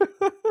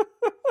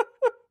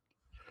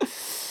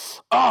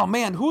 Oh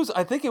man,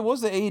 I think it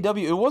was the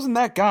AEW. It wasn't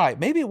that guy.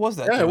 Maybe it was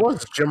that. Yeah, it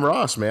was Jim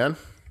Ross, man.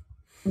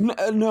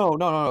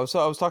 No. So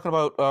I was talking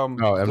about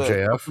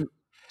MJF.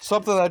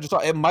 Something that I just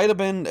thought it might have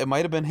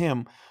been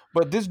him,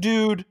 but this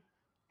dude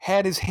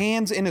had his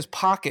hands in his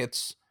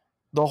pockets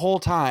the whole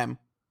time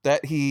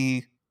that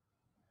he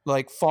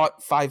like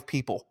fought 5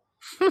 people.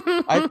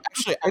 I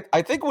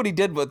think what he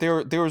did, but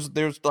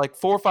there's like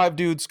 4 or 5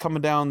 dudes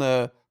coming down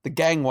the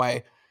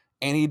gangway,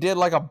 and he did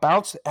like a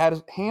bounce, had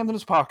his hands in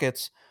his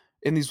pockets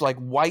in these like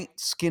white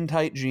skin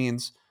tight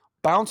jeans,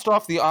 bounced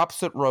off the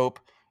opposite rope,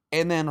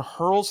 and then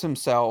hurls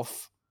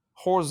himself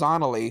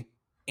horizontally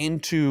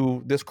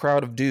into this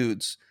crowd of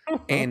dudes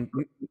and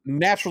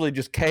naturally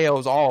just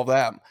KOs all of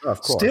them.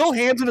 Of course. Still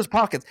hands in his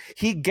pockets.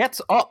 He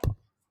gets up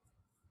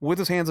with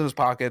his hands in his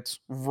pockets,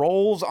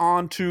 rolls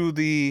onto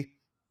the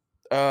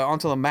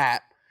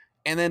mat,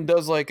 and then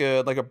does like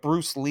a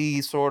Bruce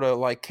Lee sort of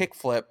like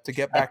kickflip to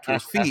get back to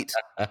his feet.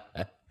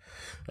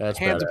 That's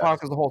hands in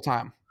pockets the whole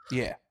time.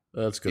 Yeah.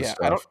 That's good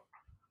stuff.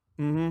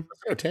 That's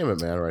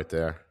entertainment, man, right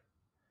there.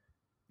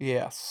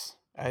 Yes.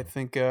 I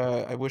think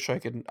I wish I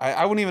could.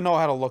 I wouldn't even know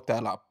how to look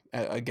that up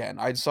again.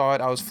 I saw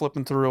it. I was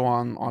flipping through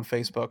on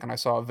Facebook and I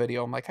saw a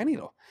video. I'm like, I need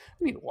to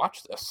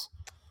watch this.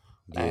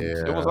 And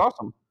it was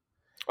awesome.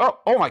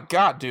 Oh my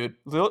God, dude!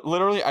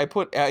 Literally,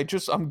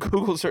 I'm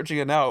Google searching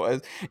it now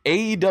as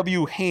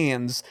AEW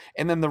hands,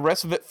 and then the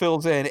rest of it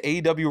fills in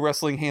AEW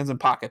wrestling hands in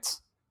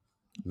pockets.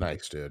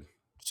 Nice, dude.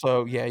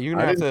 So yeah, you're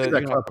gonna have to.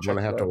 I'm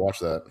gonna have to watch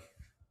that.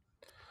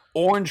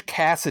 Orange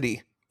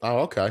Cassidy.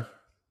 Oh, okay.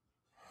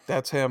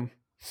 That's him.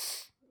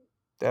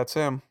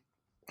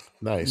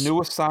 Nice.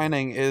 Newest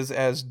signing is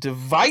as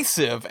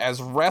divisive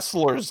as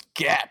wrestlers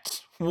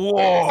get.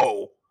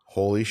 Whoa!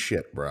 Holy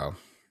shit, bro!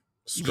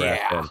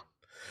 Strap in.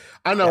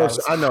 I know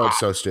it's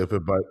so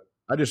stupid, but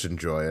I just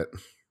enjoy it.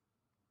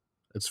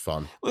 It's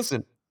fun.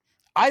 Listen,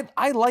 I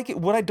like it.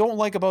 What I don't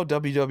like about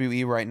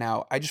WWE right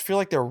now, I just feel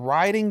like they're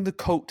riding the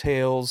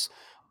coattails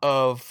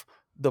of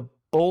the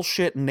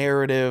bullshit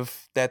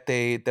narrative that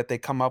they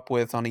come up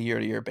with on a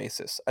year-to-year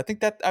basis. I think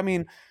that, I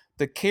mean,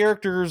 the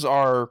characters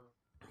are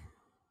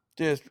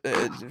just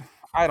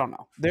I don't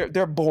know.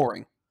 They're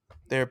boring.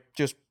 They're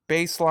just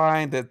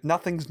baseline. That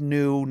nothing's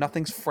new,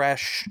 nothing's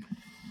fresh.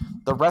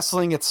 The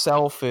wrestling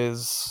itself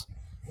is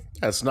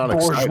that's not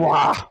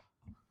bourgeois. Exciting.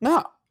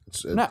 No,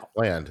 it's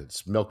bland.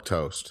 It's milk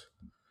toast.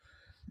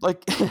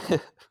 Like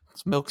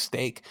it's milk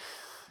steak.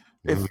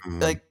 If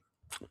like,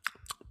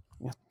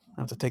 I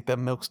have to take that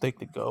milk steak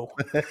to go.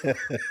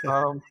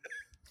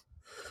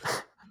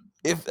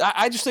 If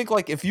I just think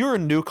like if you're a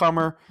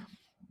newcomer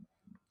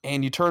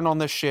and you turn on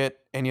this shit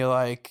and you're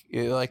like,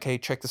 hey,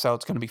 check this out,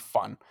 it's gonna be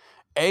fun.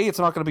 A, it's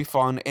not gonna be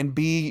fun, and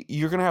B,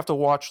 you're gonna have to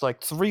watch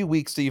like 3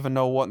 weeks to even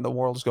know what in the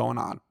world's going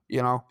on.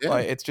 You know,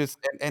 like it's just,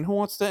 and who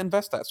wants to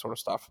invest that sort of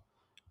stuff?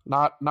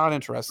 Not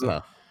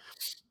interested.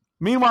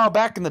 Meanwhile,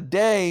 back in the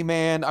day,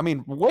 man, I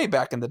mean, way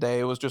back in the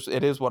day,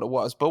 it is what it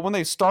was. But when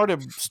they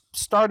started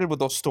with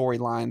those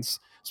storylines,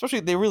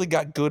 especially they really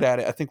got good at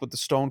it. I think with the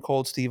Stone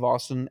Cold Steve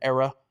Austin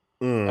era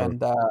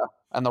and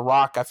The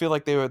Rock, I feel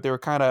like they were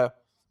kind of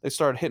they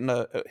started hitting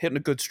a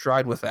good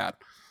stride with that.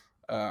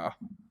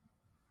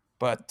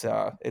 But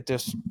it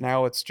just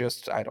now it's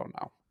just I don't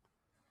know,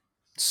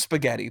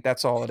 spaghetti.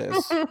 That's all it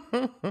is.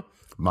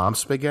 Mom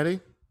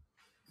spaghetti?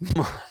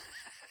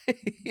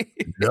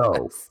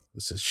 No,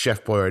 this is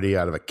Chef Boyardee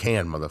out of a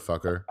can,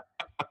 motherfucker.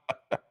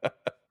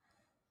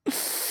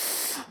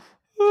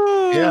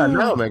 Yeah,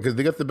 no, man, because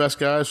they got the best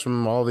guys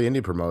from all the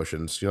indie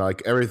promotions. You know,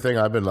 like everything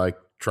I've been like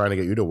trying to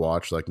get you to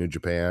watch, like New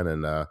Japan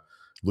and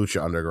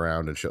Lucha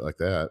Underground and shit like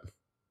that.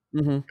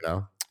 Mm-hmm. You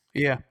know,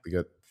 yeah,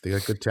 they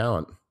got good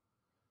talent.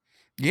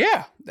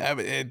 Yeah, I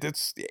mean,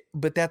 that's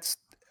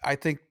I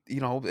think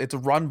it's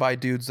run by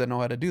dudes that know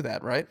how to do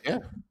that, right? Yeah.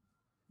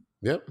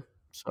 Yep.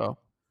 So,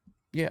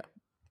 yeah.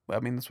 I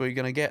mean, that's what you're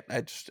gonna get.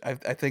 I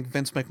think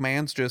Vince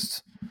McMahon's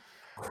just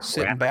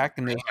sitting back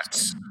in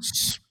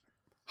his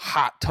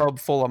hot tub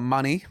full of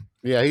money.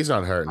 Yeah, he's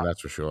not hurting,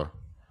 that's for sure.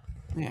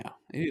 Yeah,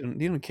 he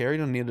don't care. He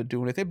don't need to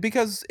do anything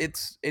because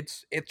it's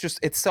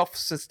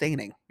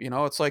self-sustaining.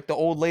 It's like the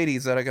old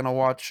ladies that are gonna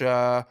watch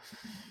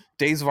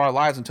Days of Our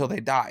Lives until they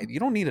die. You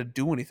don't need to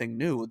do anything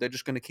new. They're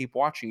just gonna keep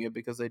watching it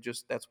because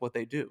that's what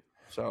they do.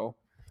 So,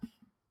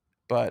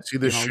 but see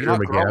the Shooter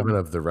McGavin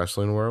of the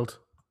wrestling world.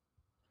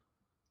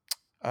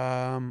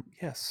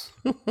 Yes.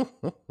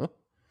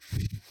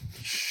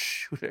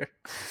 Shooter.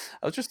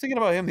 I was just thinking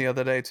about him the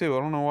other day too.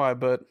 I don't know why,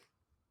 but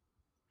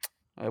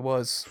I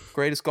was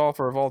greatest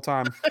golfer of all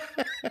time.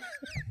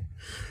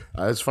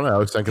 It's funny. I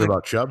was thinking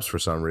about Chubbs for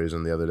some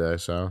reason the other day,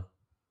 so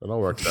it all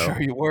worked out.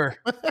 Sure you were.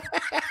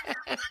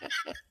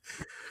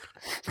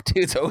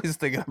 Dude's always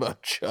thinking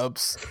about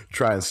Chubbs.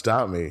 Try and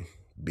stop me,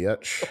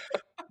 bitch.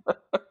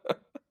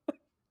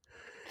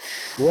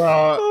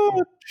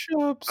 Well,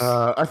 Chubbs.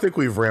 I think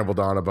we've rambled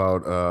on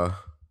about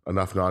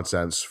enough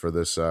nonsense for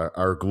this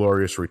our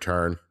glorious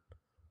return.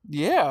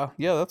 Yeah,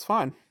 that's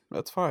fine.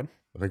 That's fine.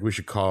 I think we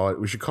should call it.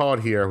 We should call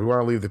it here. We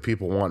want to leave the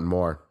people wanting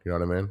more. You know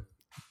what I mean?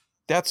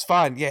 That's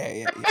fine.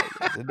 Yeah.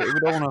 We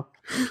don't want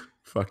to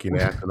fucking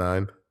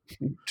asinine.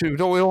 Dude, we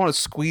don't want to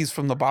squeeze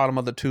from the bottom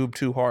of the tube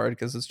too hard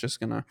because it's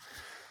gonna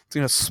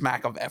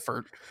smack of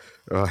effort.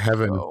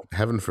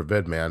 Heaven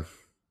forbid, man.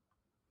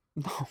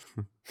 No.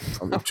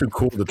 I'm too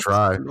cool to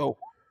try. No.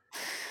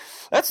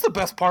 That's the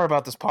best part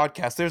about this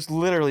podcast. There's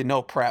literally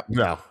no prep.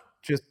 No.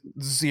 Just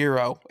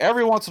zero.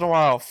 Every once in a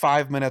while,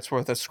 5 minutes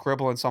worth of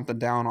scribbling something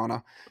down on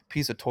a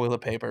piece of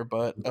toilet paper.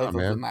 But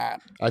other than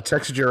that, I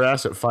texted your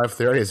ass at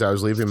 5:30 as I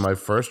was leaving my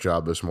first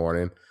job this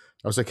morning.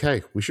 I was like,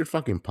 "Hey, we should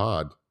fucking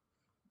pod."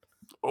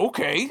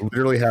 Okay. We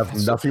literally have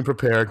nothing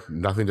prepared,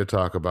 nothing to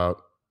talk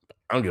about.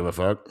 I don't give a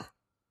fuck.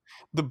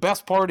 The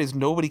best part is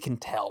nobody can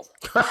tell.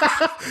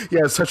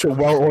 Yeah, it's such a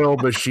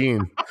well-oiled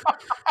machine.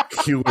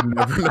 You would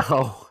never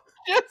know.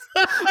 Just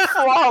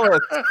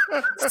flawless.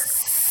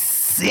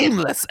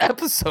 Seamless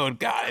episode,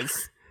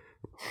 guys.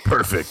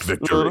 Perfect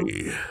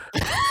victory.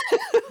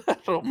 I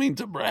don't mean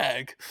to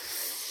brag.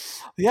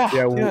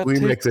 Yeah, we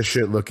make this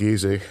shit look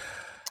easy.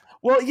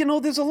 Well,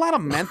 there's a lot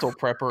of mental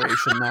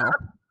preparation now.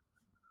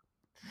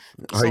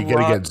 Are you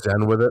gonna get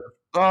zen with it?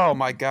 Oh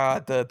my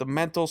god, the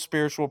mental,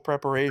 spiritual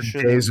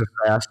preparation, the days of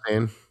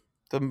fasting,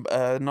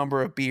 the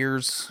number of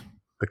beers,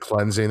 the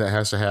cleansing that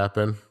has to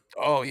happen.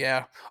 Oh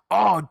yeah.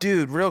 Oh,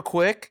 dude, real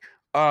quick.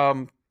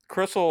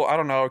 Crystal, I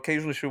don't know,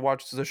 occasionally she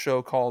watches a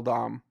show called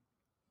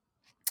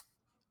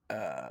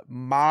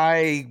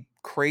My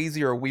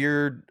Crazy or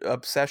Weird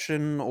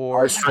Obsession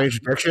or My Strange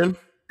Addiction.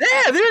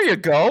 Yeah, there you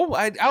go.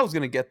 I was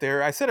gonna get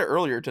there. I said it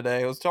earlier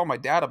today. I was telling my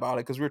dad about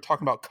it because we were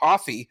talking about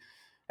coffee.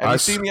 Have you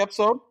seen the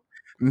episode?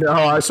 No,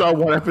 I saw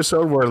one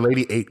episode where a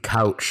lady ate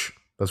couch.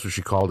 That's what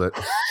she called it.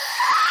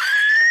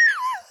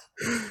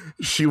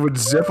 She would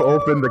zip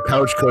open the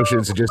couch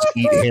cushions and just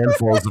eat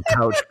handfuls of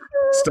couch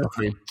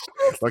stuffing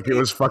like it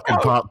was fucking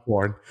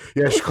popcorn.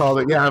 Yeah, she called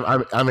it.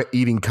 Yeah, I'm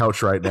eating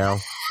couch right now.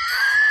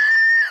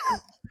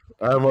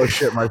 I almost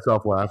shit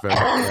myself laughing.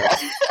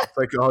 It's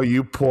like, oh,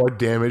 you poor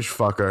damaged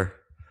fucker.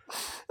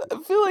 I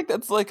feel like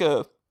it's like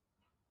a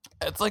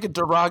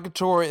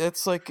derogatory.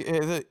 It's like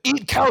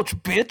eat couch,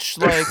 bitch.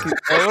 Like,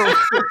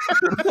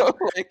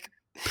 like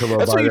pillow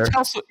that's biter.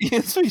 That's what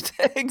you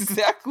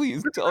exactly.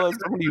 You tell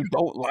someone you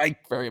don't like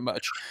very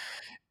much.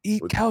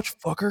 Eat couch,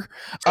 fucker.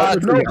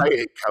 No, I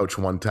ate couch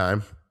one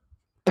time.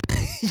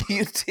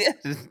 You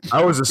did.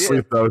 I was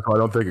asleep though, so I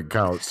don't think it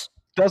counts.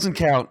 Doesn't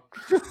count.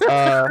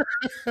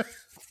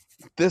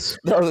 This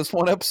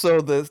one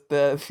episode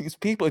that these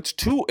people,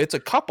 it's a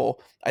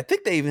couple. I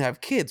think they even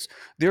have kids.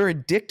 They're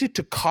addicted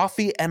to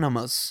coffee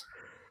enemas.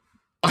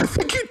 I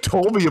think you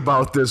told me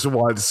about this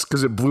once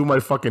because it blew my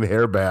fucking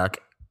hair back.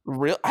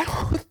 Real? I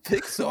don't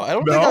think so. I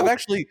don't think I've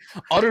actually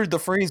uttered the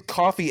phrase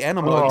coffee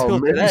enema until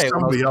maybe today.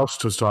 Somebody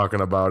else was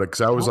talking about it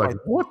because I was like,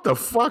 what the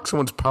fuck?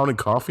 Someone's pounding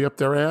coffee up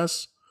their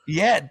ass?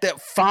 Yeah,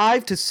 that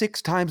 5 to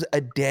 6 times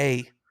a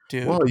day,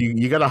 dude. Well,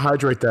 you got to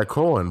hydrate that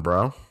colon,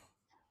 bro.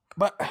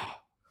 But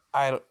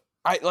I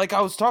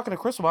was talking to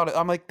Chris about it.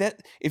 I'm like,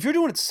 that if you're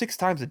doing it 6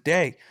 times a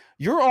day,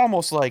 you're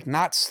almost like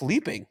not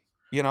sleeping.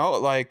 You know,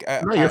 like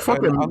No, you're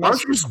fucking. Why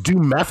don't you just do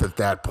meth at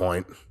that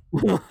point?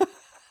 Like,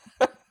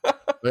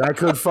 I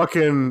could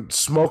fucking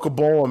smoke a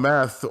bowl of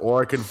meth,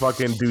 or I can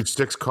fucking do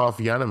 6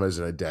 coffee enemas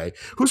in a day.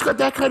 Who's got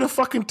that kind of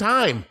fucking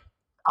time?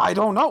 I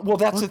don't know. Well,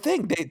 that's the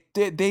thing.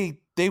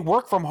 They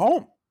work from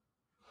home.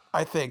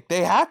 I think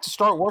they had to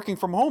start working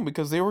from home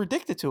because they were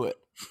addicted to it.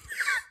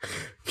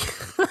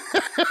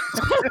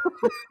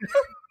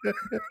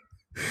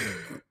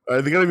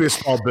 They got to be a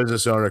small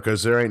business owner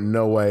because there ain't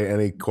no way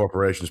any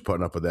corporation's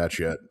putting up with that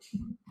shit.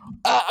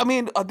 I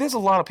mean, there's a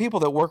lot of people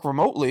that work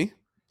remotely.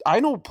 I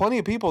know plenty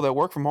of people that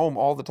work from home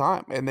all the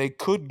time, and they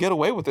could get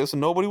away with this, and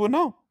nobody would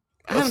know.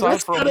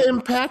 That's got to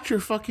impact your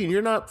fucking.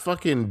 You're not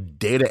fucking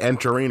data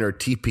entering or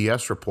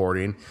TPS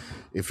reporting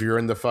if you're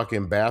in the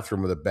fucking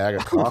bathroom with a bag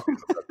of coffee.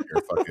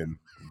 You're fucking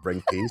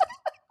bring peace.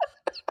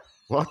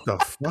 What the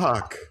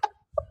fuck?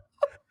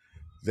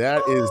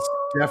 That is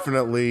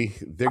definitely,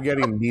 they're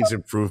getting needs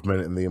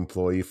improvement in the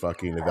employee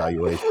fucking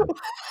evaluation.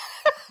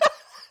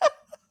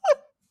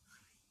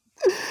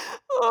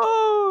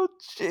 Oh,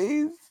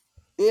 jeez.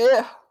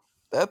 Yeah,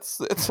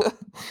 it's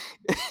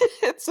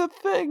a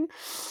thing.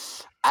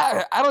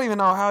 I don't even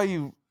know how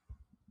you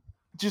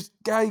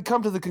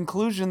come to the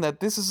conclusion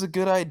that this is a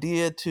good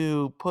idea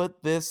to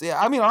put this.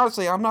 Yeah, I mean,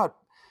 honestly, I'm not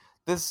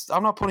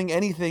putting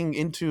anything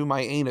into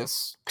my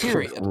anus.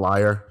 Period.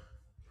 Liar.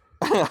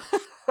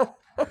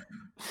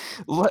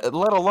 Let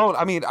alone,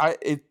 I mean, I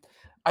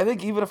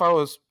think even if I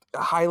was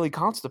highly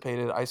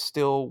constipated, I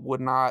still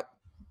would not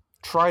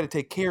try to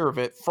take care of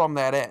it from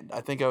that end.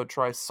 I think I would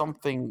try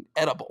something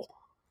edible.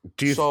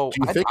 Do you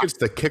think it's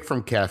the kick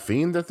from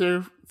caffeine that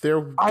they're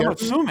I'm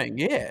assuming,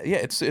 yeah.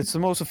 It's the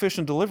most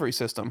efficient delivery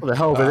system. What the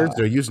hell of it is?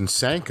 They're using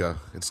Sanka.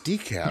 It's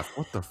decaf.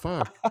 What the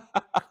fuck?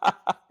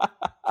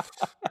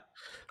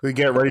 We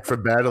get ready for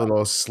bed, a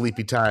little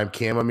sleepy time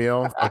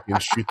chamomile. Fucking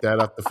shoot that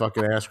up the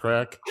fucking ass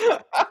crack.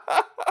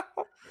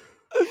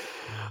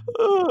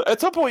 At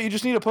some point, you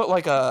just need to put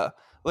like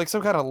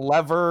some kind of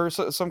lever,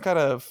 some kind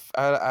of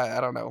I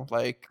don't know,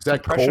 like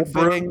compression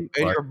fitting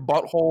in your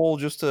butthole,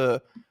 just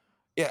to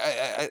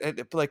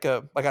like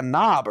a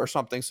knob or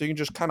something, so you can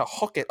just kind of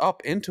hook it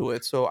up into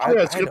it. So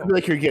it's gonna be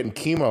like you're getting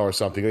chemo or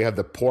something. You have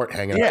the port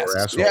hanging out your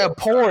asshole. Yeah,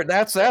 port.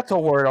 That's a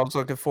word I was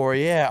looking for.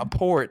 Yeah, a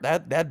port.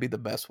 That'd be the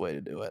best way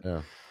to do it.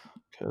 Yeah,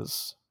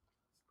 because.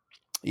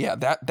 Yeah,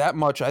 that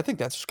much. I think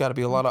that's just got to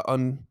be a lot of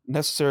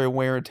unnecessary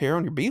wear and tear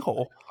on your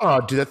beehole.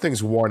 Oh, dude, that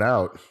thing's worn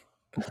out.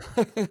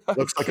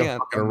 Looks like a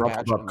fucking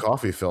rumpled up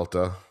coffee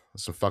filter.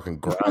 There's some fucking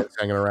grinds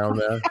hanging around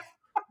there.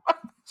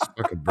 It's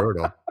fucking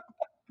brutal.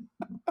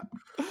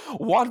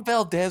 Juan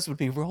Valdez would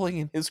be rolling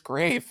in his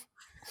grave.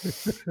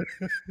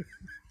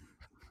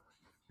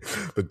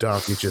 The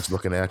donkey's just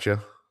looking at you.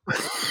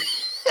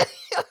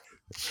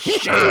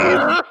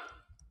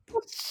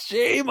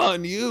 Shame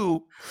on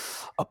you,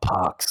 a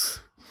pox.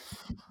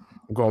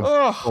 I'm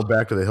going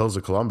back to the hills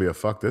of Columbia.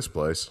 Fuck this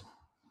place.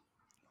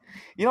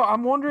 You know,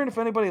 I'm wondering if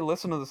anybody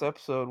listening to this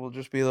episode will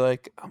just be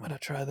like, I'm going to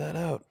try that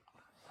out.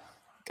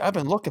 I've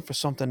been looking for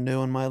something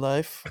new in my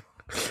life.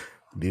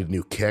 Need a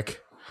new kick.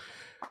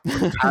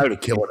 I'm tired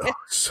of killing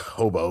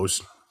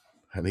hobos.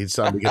 I need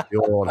something to get the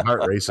old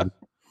heart racing.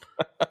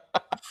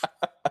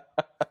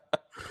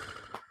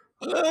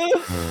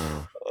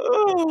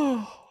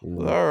 All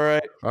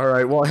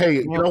right. Well, hey,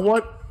 you know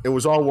what? It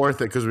was all worth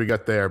it because we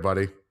got there,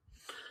 buddy.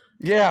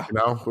 Yeah, you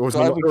know, it was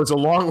a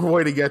long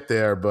way to get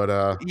there,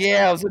 but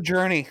yeah, it was a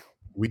journey.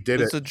 We did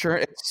it. It's a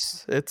journey.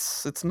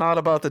 It's not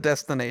about the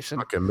destination.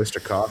 Fucking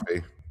Mr.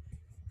 Coffee.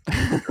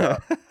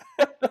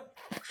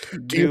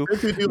 Do you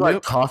think they do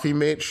like coffee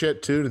mate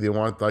shit too? Do they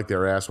want like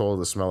their asshole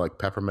to smell like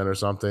peppermint or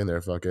something? They're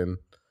fucking.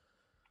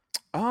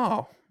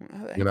 Oh,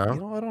 you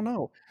know, I don't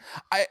know.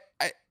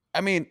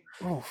 I mean,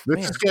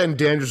 this is getting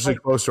dangerously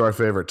close to our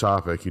favorite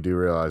topic. You do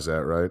realize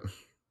that, right?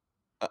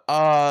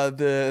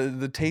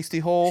 The Tasty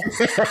Hole.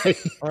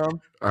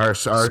 Our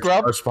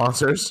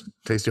sponsors,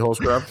 Tasty Hole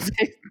Scrub.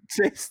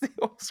 Tasty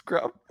Hole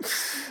Scrub.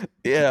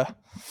 Yeah.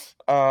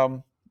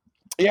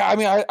 Yeah, I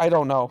mean, I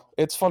don't know.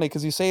 It's funny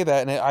because you say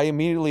that, and I'm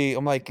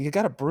like, you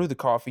got to brew the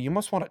coffee. You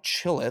must want to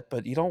chill it,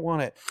 but you don't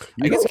want it.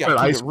 You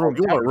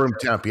want room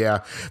temp.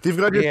 Yeah, they've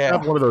got to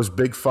have one of those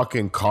big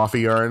fucking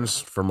coffee urns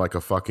from like a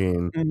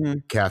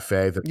fucking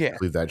cafe that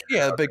leave that.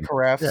 Yeah, the big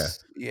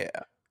carafes. Yeah.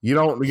 You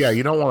don't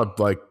want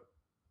to like.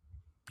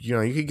 You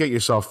know, you could get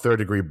yourself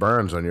 3rd-degree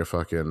burns on your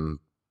fucking.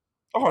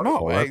 Oh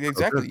no!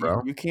 Exactly.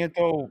 You can't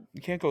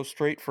go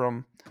straight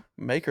from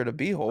maker to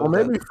beehole. Well,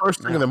 maybe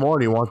first thing in the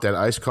morning you want that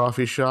iced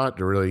coffee shot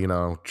to really,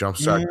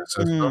 jumpstart the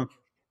system.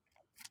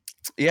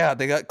 Yeah,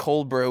 they got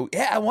cold brew.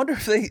 Yeah, I wonder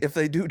if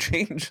they do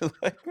change.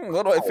 Like,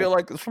 what do I feel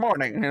like this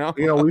morning?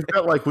 We've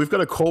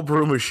got a cold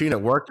brew machine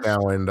at work now,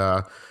 and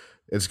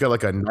it's got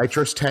like a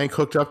nitrous tank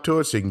hooked up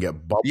to it, so you can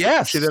get bubble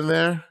shit in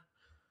there.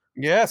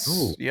 Yes.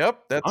 Ooh.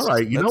 Yep. That's all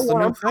right. You know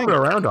what? I'm coming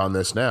around on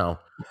this now.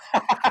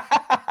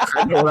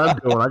 I know what I'm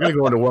doing. I got to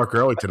go into work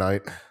early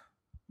tonight.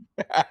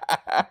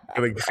 Gonna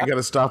I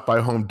gotta stop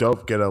by Home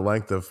Dope, get a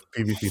length of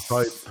PVC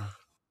pipe.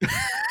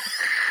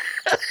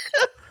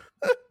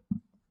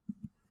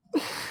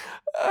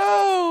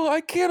 Oh,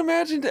 I can't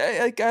imagine.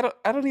 Like,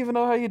 I don't even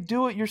know how you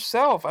do it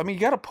yourself. I mean,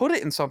 you got to put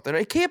it in something.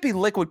 It can't be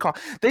liquid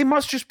coffee. They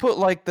must just put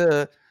like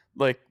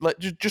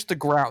just the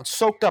grounds,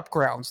 soaked up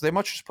grounds. They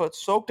must just put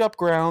soaked up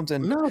grounds.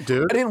 And no,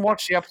 dude, I didn't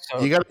watch the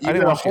episode. You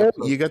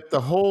got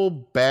the whole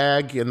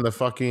bag in the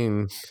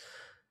fucking.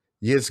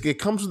 Yes, it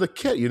comes with a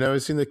kit. You never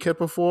seen the kit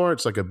before?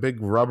 It's like a big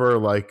rubber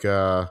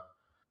bag,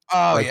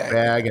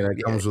 and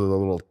it comes with a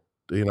little,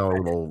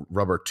 little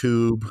rubber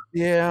tube.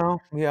 Yeah.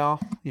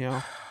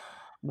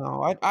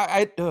 No,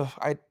 I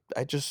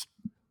just,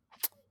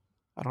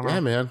 I don't know. Yeah,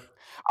 man.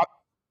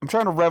 I'm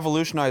trying to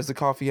revolutionize the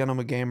coffee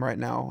enema game right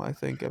now. I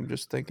think I'm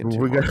just thinking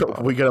we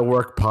gotta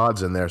work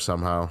pods in there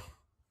somehow.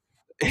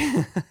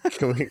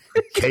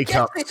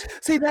 K-Cup.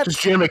 See that?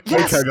 Just jam a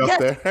K-Cup up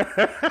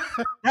there.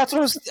 That's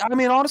what I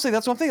mean, honestly,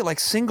 that's what I'm thinking. Like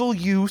single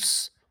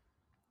use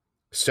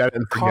set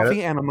and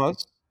coffee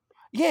enemas.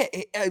 Yeah,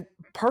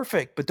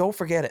 perfect. But don't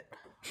forget it.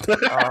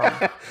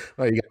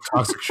 Well, you got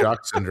toxic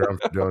shock syndrome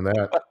for doing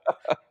that.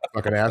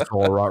 Fucking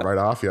asshole will rot right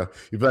off you.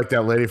 You'd be like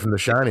that lady from The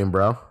Shining,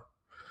 bro.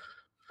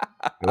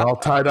 You're all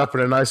tied up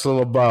in a nice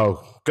little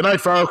bow. Good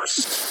night,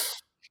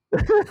 folks.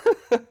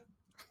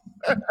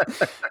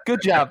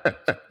 Good job.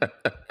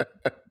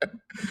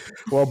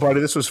 Well, buddy,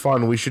 this was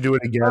fun. We should do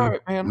it again,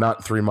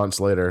 not 3 months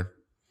later.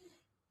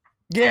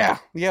 Yeah,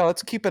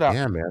 let's keep it up.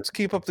 Yeah, man. Let's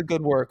keep up the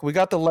good work. We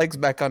got the legs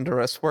back under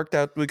us. Worked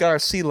out. We got our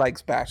sea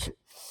legs back.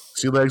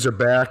 Sea legs are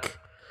back.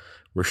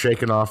 We're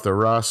shaking off the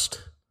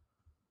rust.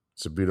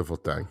 It's a beautiful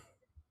thing.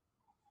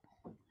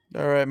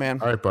 All right, man.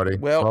 All right, buddy.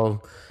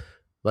 Well,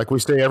 like we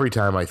say every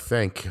time, I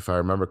think, if I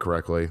remember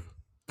correctly,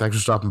 thanks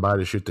for stopping by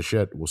to shoot the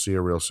shit. We'll see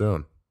you real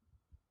soon.